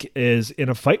make is in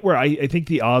a fight where I think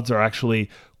the odds are actually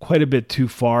quite a bit too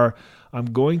far.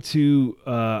 I'm going to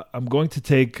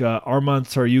take Arman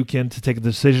Tsarukyan to take a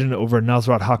decision over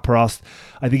Nasrat Haqparast.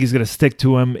 I think he's going to stick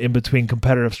to him in between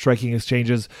competitive striking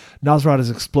exchanges. Nasrat is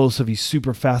explosive. He's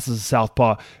super fast as a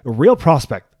southpaw. A real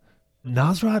prospect.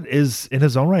 Nasrat is in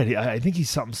his own right. I think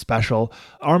he's something special.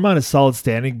 Arman is solid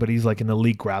standing, but he's like an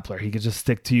elite grappler. He could just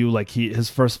stick to you. Like his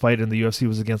first fight in the UFC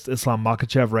was against Islam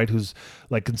Makhachev, right? Who's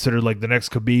like considered like the next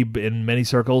Khabib in many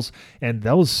circles, and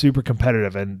that was super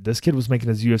competitive. And this kid was making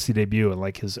his UFC debut in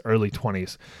like his early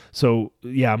 20s. So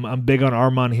yeah, I'm big on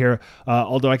Arman here.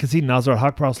 Although I can see Nasrat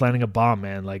Haqparast landing a bomb,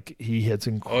 man. Like he hits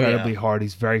incredibly hard.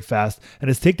 He's very fast, and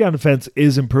his takedown defense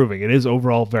is improving. It is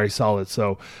overall very solid.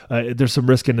 So there's some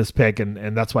risk in this pick.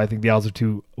 And that's why I think the odds are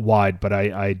too wide, but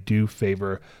I do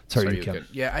favor Tsarukyan.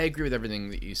 Yeah, I agree with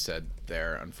everything that you said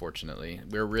there, unfortunately.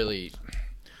 We're really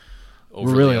on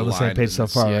the same page so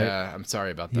far, right? Yeah, I'm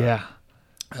sorry about that.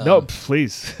 Yeah. No,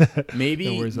 please.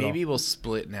 maybe we'll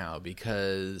split now,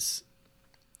 because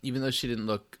even though she didn't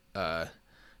look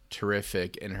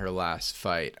terrific in her last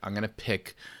fight, I'm going to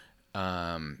pick,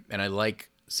 and I like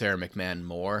Sarah McMahon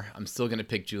more. I'm still going to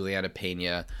pick Juliana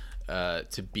Pena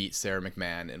to beat Sarah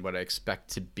McMahon in what I expect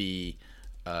to be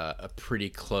a pretty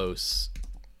close,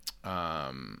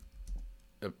 a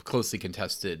closely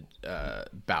contested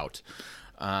bout.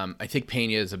 I think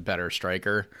Pena is a better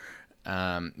striker.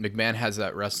 McMahon has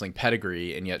that wrestling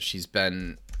pedigree, and yet she's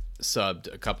been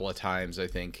subbed a couple of times, I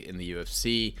think, in the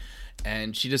UFC,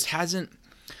 and she just hasn't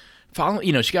followed.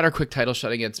 You know, she got her quick title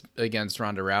shot against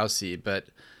Ronda Rousey, but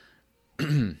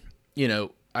you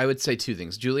know, I would say two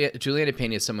things. Juliana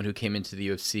Pena is someone who came into the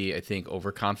UFC, I think,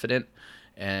 overconfident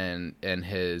and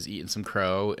has eaten some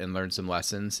crow and learned some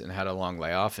lessons and had a long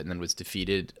layoff, and then was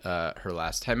defeated her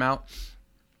last time out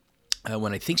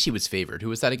when I think she was favored. Who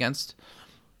was that against?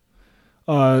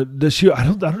 I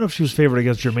don't know if she was favored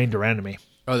against Jermaine Durandamy.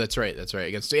 Oh, that's right.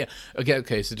 Okay.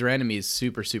 So Durandamy is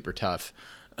super, super tough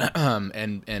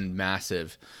and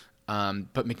massive,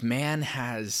 but McMahon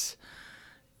has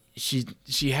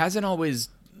she hasn't always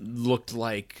looked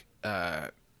like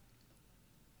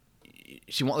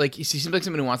she seems like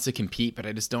someone who wants to compete, but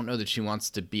I just don't know that she wants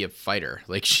to be a fighter.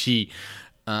 Like she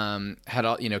had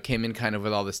all, came in kind of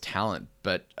with all this talent,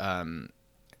 but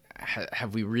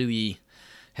have we really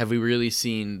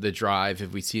seen the drive?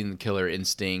 Have we seen the killer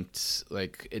instinct?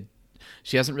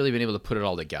 She hasn't really been able to put it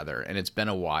all together, and it's been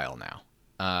a while now.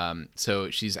 So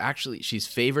she's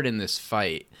favored in this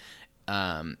fight,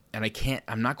 and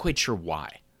I'm not quite sure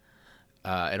why.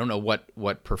 I don't know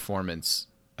what performance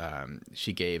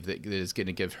she gave that is going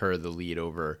to give her the lead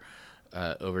over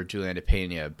Juliana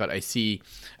Pena, but I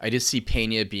just see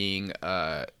Pena being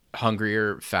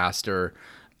hungrier, faster,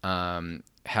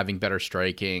 having better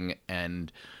striking,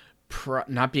 and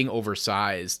not being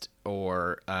oversized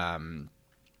or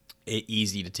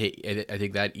easy to take. I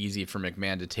think that easy for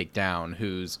McMahon to take down,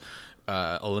 whose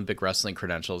Olympic wrestling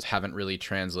credentials haven't really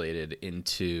translated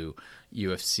into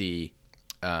UFC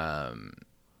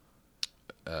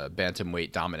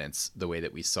bantamweight dominance the way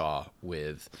that we saw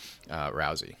with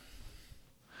Rousey.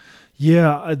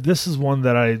 Yeah, this is one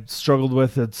that I struggled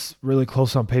with. It's really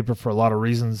close on paper for a lot of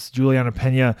reasons. Juliana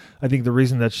Pena, I think the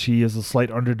reason that she is a slight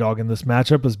underdog in this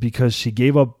matchup is because she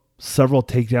gave up several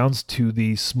takedowns to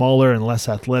the smaller and less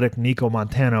athletic Nico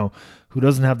Montano, who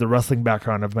doesn't have the wrestling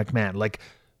background of McMahon. Like,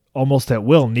 almost at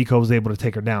will, Nico was able to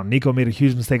take her down. Nico made a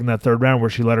huge mistake in that third round where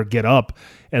she let her get up,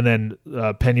 and then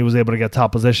Pena was able to get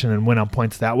top position and win on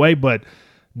points that way. But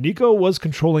Nico was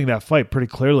controlling that fight pretty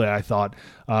clearly, I thought,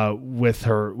 with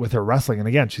her wrestling. And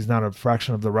again, she's not a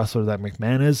fraction of the wrestler that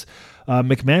McMahon is.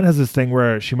 McMahon has this thing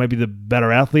where she might be the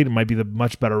better athlete, might be the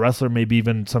much better wrestler, maybe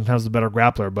even sometimes the better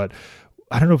grappler, but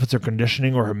I don't know if it's her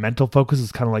conditioning or her mental focus.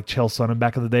 It's kind of like Chael Sonnen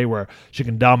back in the day, where she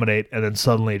can dominate and then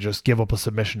suddenly just give up a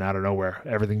submission out of nowhere.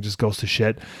 Everything just goes to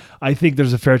shit. I think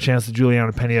there's a fair chance that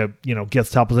Juliana Pena,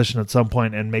 gets top position at some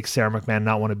point and makes Sarah McMahon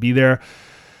not want to be there.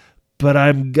 but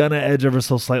I'm going to edge ever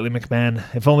so slightly McMahon,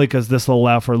 if only because this will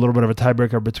allow for a little bit of a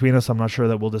tiebreaker between us. I'm not sure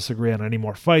that we'll disagree on any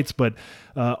more fights, but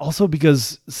also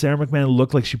because Sarah McMahon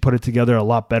looked like she put it together a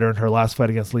lot better in her last fight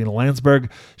against Lena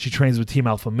Landsberg. She trains with Team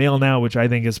Alpha Male now, which I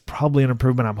think is probably an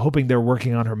improvement. I'm hoping they're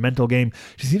working on her mental game.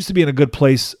 She seems to be in a good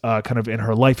place kind of in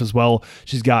her life as well.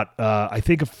 She's got, I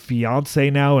think, a fiance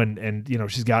now, and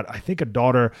she's got, I think, a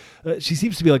daughter. She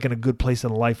seems to be like in a good place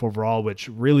in life overall, which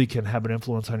really can have an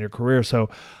influence on your career. So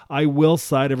I will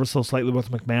side ever so slightly with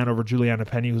McMahon over Juliana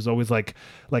Penny, who's always like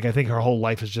I think her whole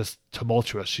life is just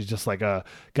tumultuous. She's just like got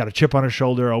a chip on her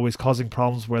shoulder, always causing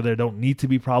problems where there don't need to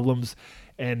be problems.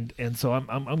 And so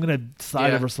I'm gonna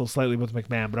side ever so slightly with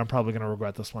McMahon, but I'm probably gonna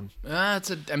regret this one. This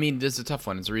is a tough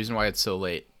one. It's the reason why it's so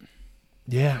late.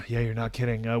 Yeah, you're not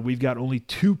kidding. We've got only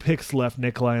 2 picks left,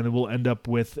 Nikolai, and then we'll end up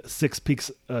with 6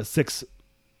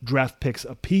 draft picks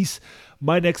apiece.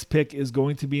 My next pick is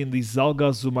going to be in the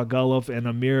Zhalgas Zhumagulov and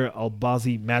Amir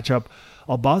Albazi matchup.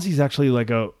 Albazi is actually like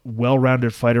a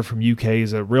well-rounded fighter from UK.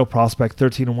 He's a real prospect,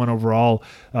 13-1 overall.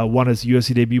 Won his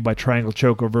UFC debut by triangle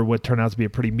choke over what turned out to be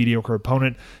a pretty mediocre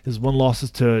opponent. His 1 loss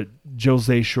is to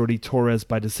Jose Shorty Torres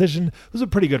by decision. He was a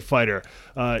pretty good fighter.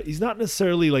 He's not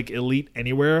necessarily like elite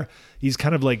anywhere. He's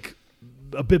kind of like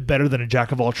a bit better than a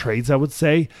jack of all trades, I would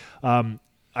say.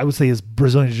 I would say his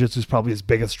Brazilian Jiu-Jitsu is probably his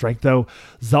biggest strength, though.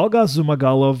 Zhalgas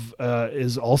Zhumagulov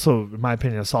is also, in my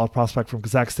opinion, a solid prospect from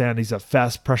Kazakhstan. He's a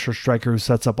fast pressure striker who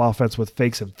sets up offense with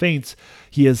fakes and feints.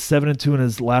 He is 7-2 in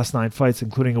his last 9 fights,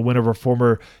 including a win over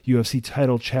former UFC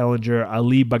title challenger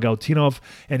Ali Bagautinov,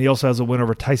 and he also has a win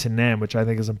over Tyson Nam, which I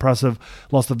think is impressive.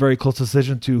 Lost a very close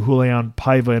decision to Julian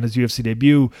Paiva in his UFC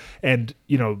debut, and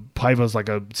Paiva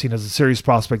is seen as a serious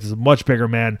prospect. He's a much bigger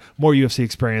man, more UFC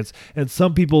experience, and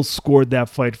some people scored that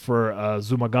fight for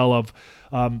Zhumagulov.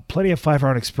 Plenty of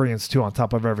 5-round experience too on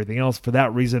top of everything else. For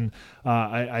that reason,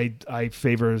 I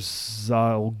favor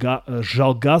Zhalgas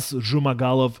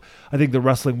Zhumagulov. I think the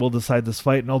wrestling will decide this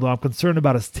fight, and although I'm concerned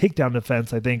about his takedown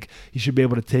defense, I think he should be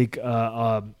able to take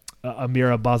Amir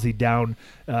Albazi down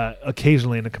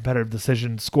occasionally in a competitive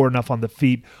decision, score enough on the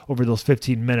feet over those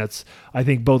 15 minutes. I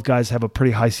think both guys have a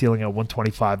pretty high ceiling at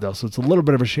 125 though, so it's a little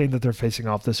bit of a shame that they're facing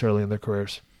off this early in their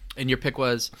careers. And your pick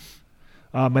was?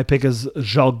 My pick is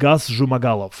Zhalgas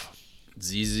Zhumagulov.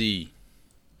 ZZ.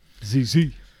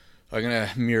 I'm going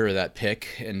to mirror that pick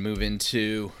and move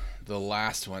into the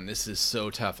last one. This is so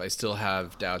tough. I still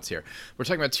have doubts here. We're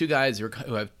talking about 2 guys who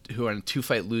are on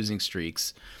 2-fight losing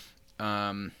streaks.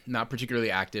 Not particularly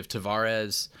active.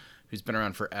 Tavares, who's been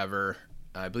around forever.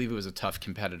 I believe he was a tough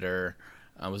competitor.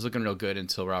 Was looking real good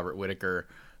until Robert Whittaker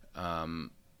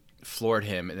floored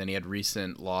him, and then he had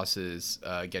recent losses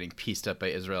getting pieced up by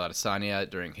Israel Adesanya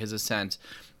during his ascent,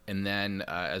 and then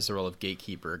as the role of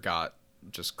gatekeeper got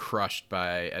just crushed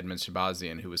by Edmund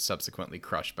Shabazian, who was subsequently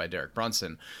crushed by Derek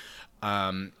Brunson.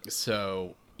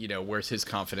 So where's his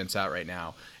confidence at right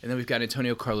now? And then we've got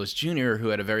Antonio Carlos Jr., who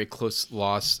had a very close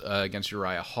loss against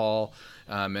Uriah Hall,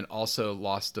 and also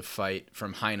lost a fight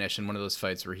from Heinisch in one of those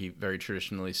fights where he very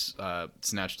traditionally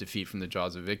snatched defeat from the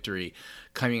jaws of victory,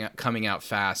 coming out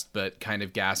fast, but kind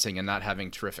of gassing and not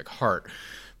having terrific heart.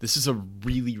 This is a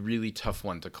really, really tough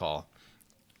one to call.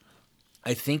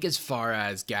 I think as far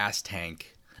as gas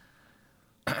tank,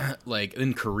 like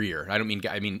in career, I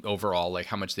mean overall, like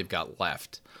how much they've got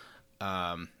left.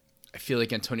 I feel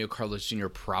like Antonio Carlos Jr.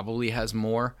 probably has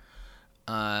more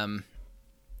to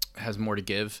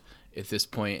give at this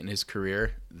point in his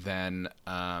career than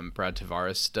Brad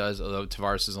Tavares does, although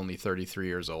Tavares is only 33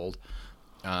 years old.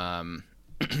 And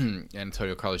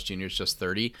Antonio Carlos Jr. is just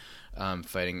 30,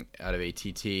 fighting out of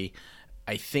ATT.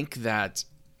 I think that,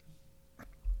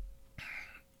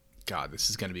 God, this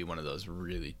is going to be one of those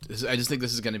I just think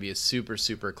this is going to be a super,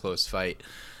 super close fight.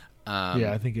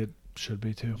 I think it should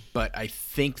be too. But I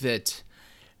think that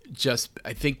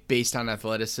based on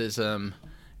athleticism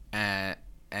and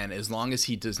as long as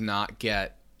he does not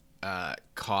get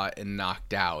caught and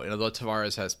knocked out, and although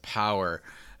Tavares has power,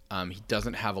 he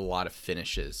doesn't have a lot of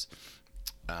finishes.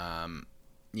 He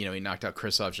knocked out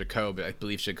Krzysztof Jacot, but I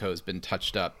believe Jacot has been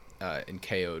touched up and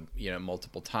KO'd,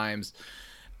 multiple times.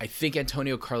 I think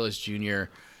Antonio Carlos Jr.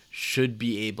 should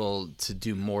be able to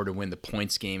do more to win the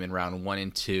points game in round 1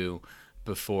 and 2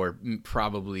 before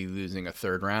probably losing a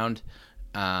third round.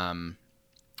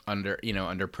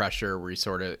 Under pressure, where he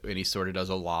sort of does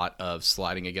a lot of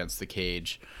sliding against the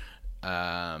cage.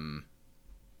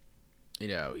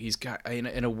 He's got,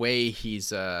 in a way,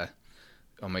 he's oh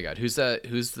my God, who's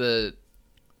the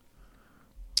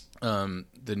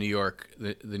New York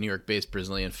based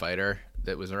Brazilian fighter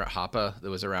that was Rapa that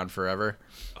was around forever?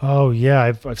 Oh yeah,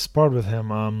 I've sparred with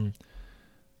him.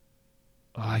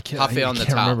 Rafe on the can't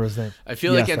towel. remember his name. I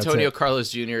feel Yes, like that's Antonio it.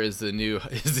 Carlos Jr. is the new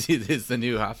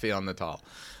Rafe on the towel.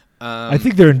 I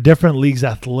think they're in different leagues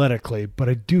athletically, but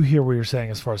I do hear what you're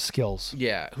saying as far as skills.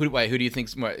 Yeah. Who do you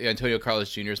think Antonio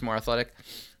Carlos Jr. is more athletic?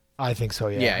 I think so,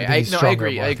 yeah. Yeah, think he's I stronger agree.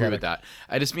 and more I agree with athletic.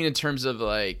 that. I just mean in terms of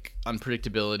like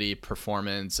unpredictability,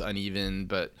 performance, uneven.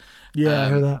 But Yeah, I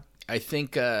heard that. I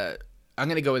think I'm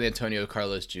going to go with Antonio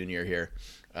Carlos Jr. here,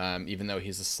 even though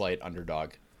he's a slight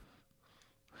underdog.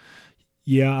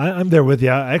 Yeah, I'm there with you.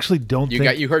 I actually don't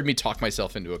think... You heard me talk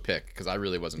myself into a pick because I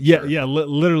really wasn't Yeah, sure. yeah.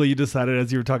 Literally, you decided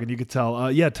as you were talking. You could tell.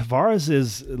 Tavares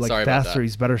is like Sorry about faster. that.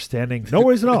 He's better standing. No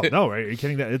worries at all. No, are you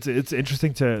kidding? That it's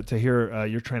interesting to hear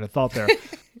your train of thought there.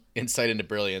 Insight into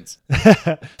brilliance.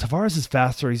 Tavares is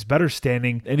faster. He's better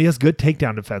standing, and he has good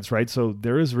takedown defense. Right, so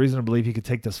there is reason to believe he could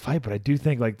take this fight. But I do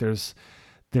think like there's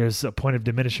a point of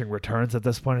diminishing returns at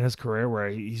this point in his career where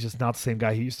he's just not the same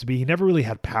guy he used to be. He never really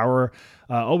had power,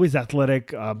 always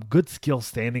athletic, good skill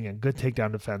standing, and good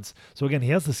takedown defense. So again,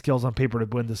 he has the skills on paper to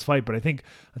win this fight, but I think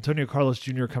Antonio Carlos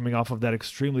Jr. coming off of that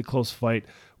extremely close fight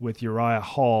with Uriah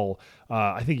Hall,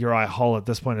 I think Uriah Hall at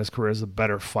this point in his career is a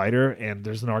better fighter, and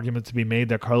there's an argument to be made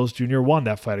that Carlos Jr. won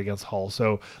that fight against Hall.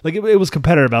 So like it was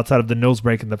competitive outside of the nose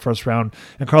break in the first round,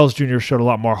 and Carlos Jr. showed a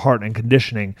lot more heart and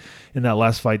conditioning in that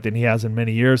last fight than he has in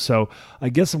many years. So I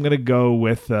guess I'm going to go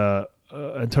with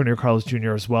Antonio Carlos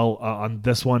Jr. as well on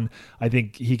this one. I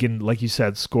think he can, like you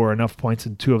said, score enough points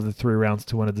in 2 of the 3 rounds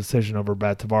to win a decision over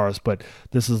Brad Tavares, but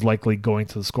this is likely going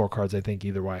to the scorecards, I think,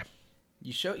 either way.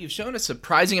 You've shown a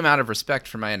surprising amount of respect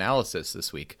for my analysis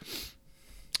this week.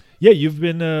 Yeah, you've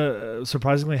been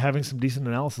surprisingly having some decent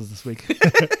analysis this week.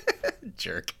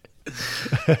 Jerk.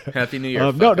 Happy New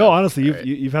Year. No, honestly, All right.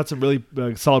 you've had some really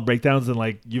solid breakdowns, and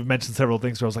like you've mentioned several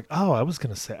things where I was like, I was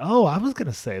gonna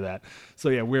say that. So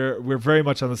yeah, we're very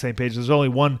much on the same page. There's only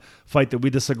one fight that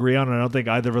we disagree on, and I don't think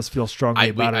either of us feel strongly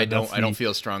about it. I don't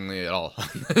feel strongly at all.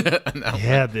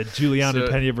 Yeah, the Juliana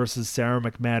So- Pena versus Sarah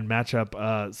McMahon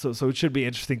matchup. So it should be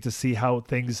interesting to see how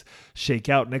things shake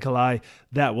out. Nikolai,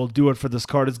 that will do it for this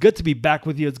card. It's good to be back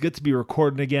with you. It's good to be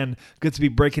recording again. Good to be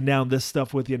breaking down this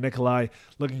stuff with you, Nikolai.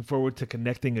 Looking forward to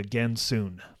connecting again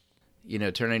soon.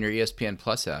 Turn on your ESPN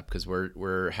Plus app because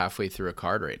we're halfway through a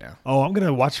card right now. Oh, I'm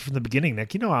gonna watch it from the beginning,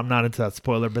 Nick. You know I'm not into that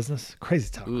spoiler business. Crazy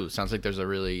talk. Ooh, sounds like there's a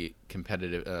really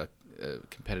competitive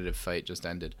fight just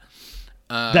ended.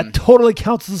 That totally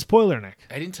counts as a spoiler, Nick.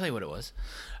 I didn't tell you what it was.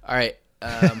 All right.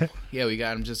 Yeah,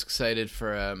 I'm just excited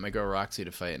for my girl Roxy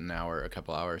to fight in a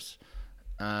couple hours.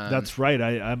 That's right.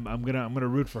 I'm gonna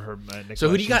root for her, Nick. So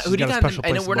who do you got? Who do you got?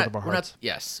 I know we're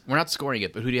not scoring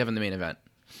it, but who do you have in the main event?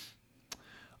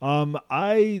 I'm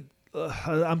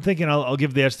thinking I'll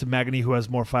give the edge to Magny, who has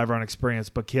more 5-round experience,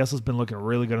 but Chiesa's been looking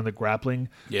really good on the grappling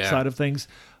side of things.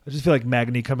 I just feel like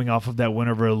Magny coming off of that win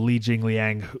over Li Jing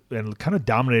Liang and kind of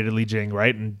dominated Li Jing,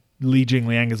 right? And Li Jing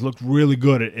Liang has looked really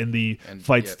good in the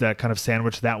fights that kind of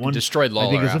sandwiched that one. Destroyed Lawler. I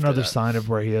think it's after another that. sign of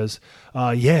where he is.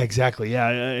 Yeah, exactly.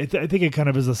 Yeah, I think it kind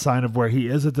of is a sign of where he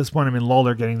is at this point. I mean,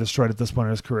 Lawler getting destroyed at this point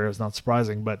in his career is not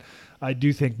surprising, but I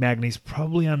do think Magny's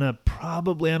probably on a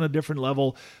different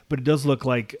level. But it does look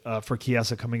like for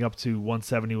Chiesa coming up to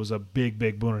 170 was a big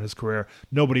boon in his career.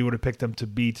 Nobody would have picked him to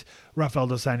beat Rafael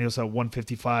dos Anjos at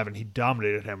 155, and he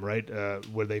dominated him right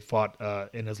where they fought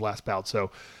in his last bout. So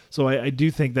I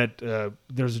do think that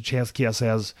there's a chance Chiesa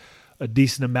has a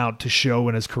decent amount to show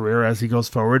in his career as he goes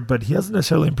forward, but he hasn't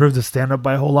necessarily improved his stand-up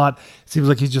by a whole lot. It seems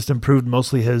like he's just improved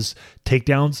mostly his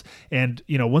takedowns, and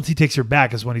once he takes your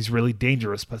back is when he's really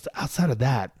dangerous, but outside of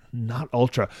that, not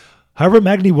ultra. However,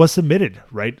 Magny was submitted,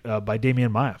 right, by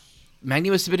Damian Maia.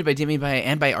 Magny was submitted by Damian Maia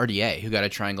and by RDA, who got a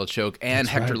triangle choke, and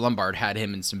That's Hector right. Lombard had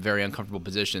him in some very uncomfortable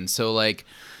positions. So,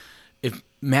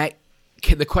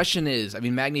 the question is,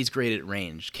 Magny's great at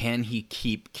range. Can he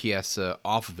keep Chiesa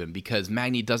off of him? Because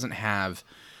Magny doesn't have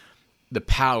the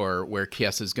power where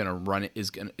Chiesa is going to run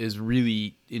is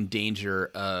really in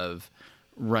danger of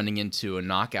running into a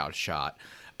knockout shot.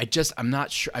 I'm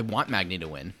not sure. I want Magny to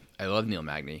win. I love Neil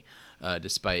Magny,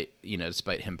 despite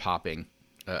him popping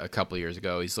a couple years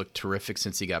ago. He's looked terrific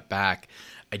since he got back.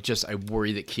 I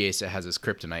worry that Chiesa has his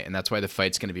kryptonite, and that's why the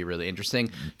fight's going to be really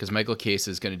interesting, because Michael Chiesa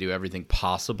is going to do everything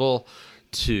possible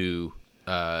to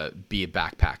be a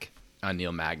backpack on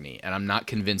Neil Magny, and I'm not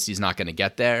convinced he's not going to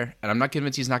get there, and I'm not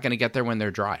convinced he's not going to get there when they're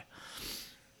dry.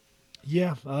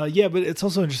 Yeah, but it's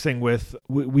also interesting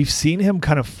we've seen him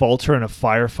kind of falter in a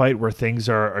firefight where things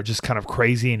are just kind of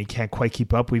crazy and he can't quite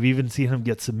keep up. We've even seen him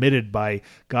get submitted by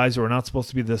guys who are not supposed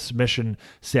to be the submission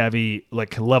savvy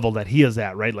level that he is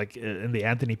at, right? Like in the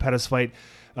Anthony Pettis fight,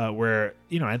 where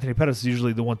Anthony Pettis is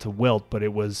usually the one to wilt, but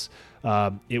it was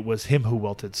him who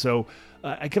wilted. So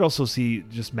I could also see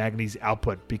just Magny's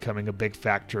output becoming a big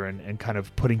factor and kind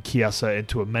of putting Chiesa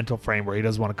into a mental frame where he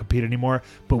doesn't want to compete anymore.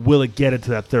 But will it get into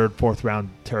that third, fourth round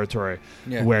territory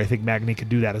where I think Magny could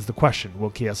do that is the question. Will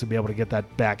Chiesa be able to get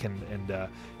that back and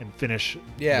finish?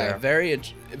 Yeah, very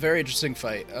interesting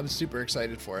fight. I'm super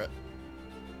excited for it.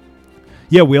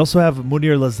 Yeah, we also have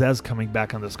Munir Lazzez coming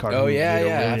back on this card. Oh, yeah.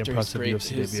 Really After impressive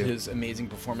his amazing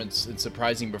performance and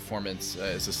surprising performance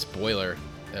as a spoiler,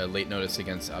 late notice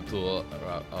against Abdul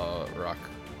Rock.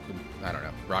 I don't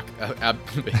know.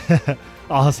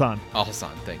 Al Hassan. Al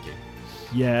Hassan, thank you.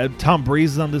 Yeah, Tom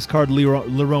Breeze is on this card.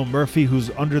 Lerone Murphy, who's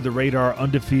under the radar,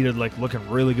 undefeated, looking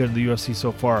really good in the UFC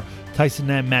so far. Tyson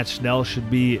Nam, Matt Schnell should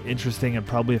be interesting and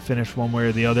probably a finish one way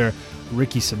or the other.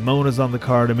 Ricky Simone is on the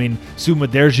card. I mean, Suma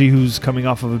Derji, who's coming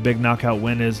off of a big knockout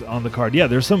win, is on the card. Yeah,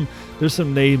 there's some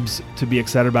names to be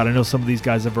excited about. I know some of these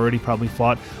guys have already probably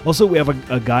fought. Also, we have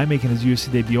a guy making his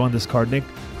UFC debut on this card, Nick,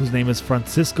 whose name is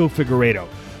Francisco Figueiredo.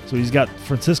 So he's got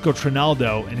Francisco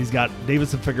Trinaldo and he's got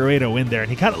Davidson Figueiredo in there, and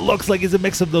he kind of looks like he's a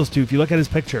mix of those two if you look at his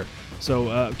picture.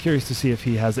 So curious to see if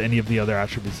he has any of the other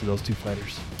attributes of those two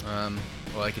fighters.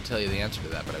 Well, I could tell you the answer to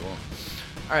that, but I won't.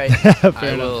 All right,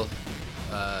 I will.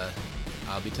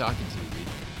 I'll be talking to you, dude.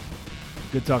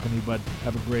 Good talking to you, bud.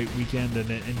 Have a great weekend and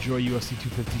enjoy UFC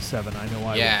 257. I know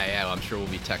I will. Yeah. Well, I'm sure we'll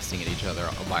be texting at each other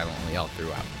violently all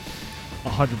throughout.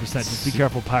 100%. Just be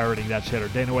careful pirating that shit, or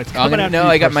Dana White's coming out. No,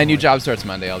 I got my new job starts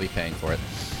Monday. I'll be paying for it.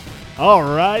 All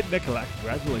right, Nikolai.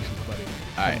 Congratulations, buddy. All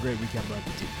right. Have a great weekend, bud.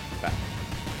 Bye.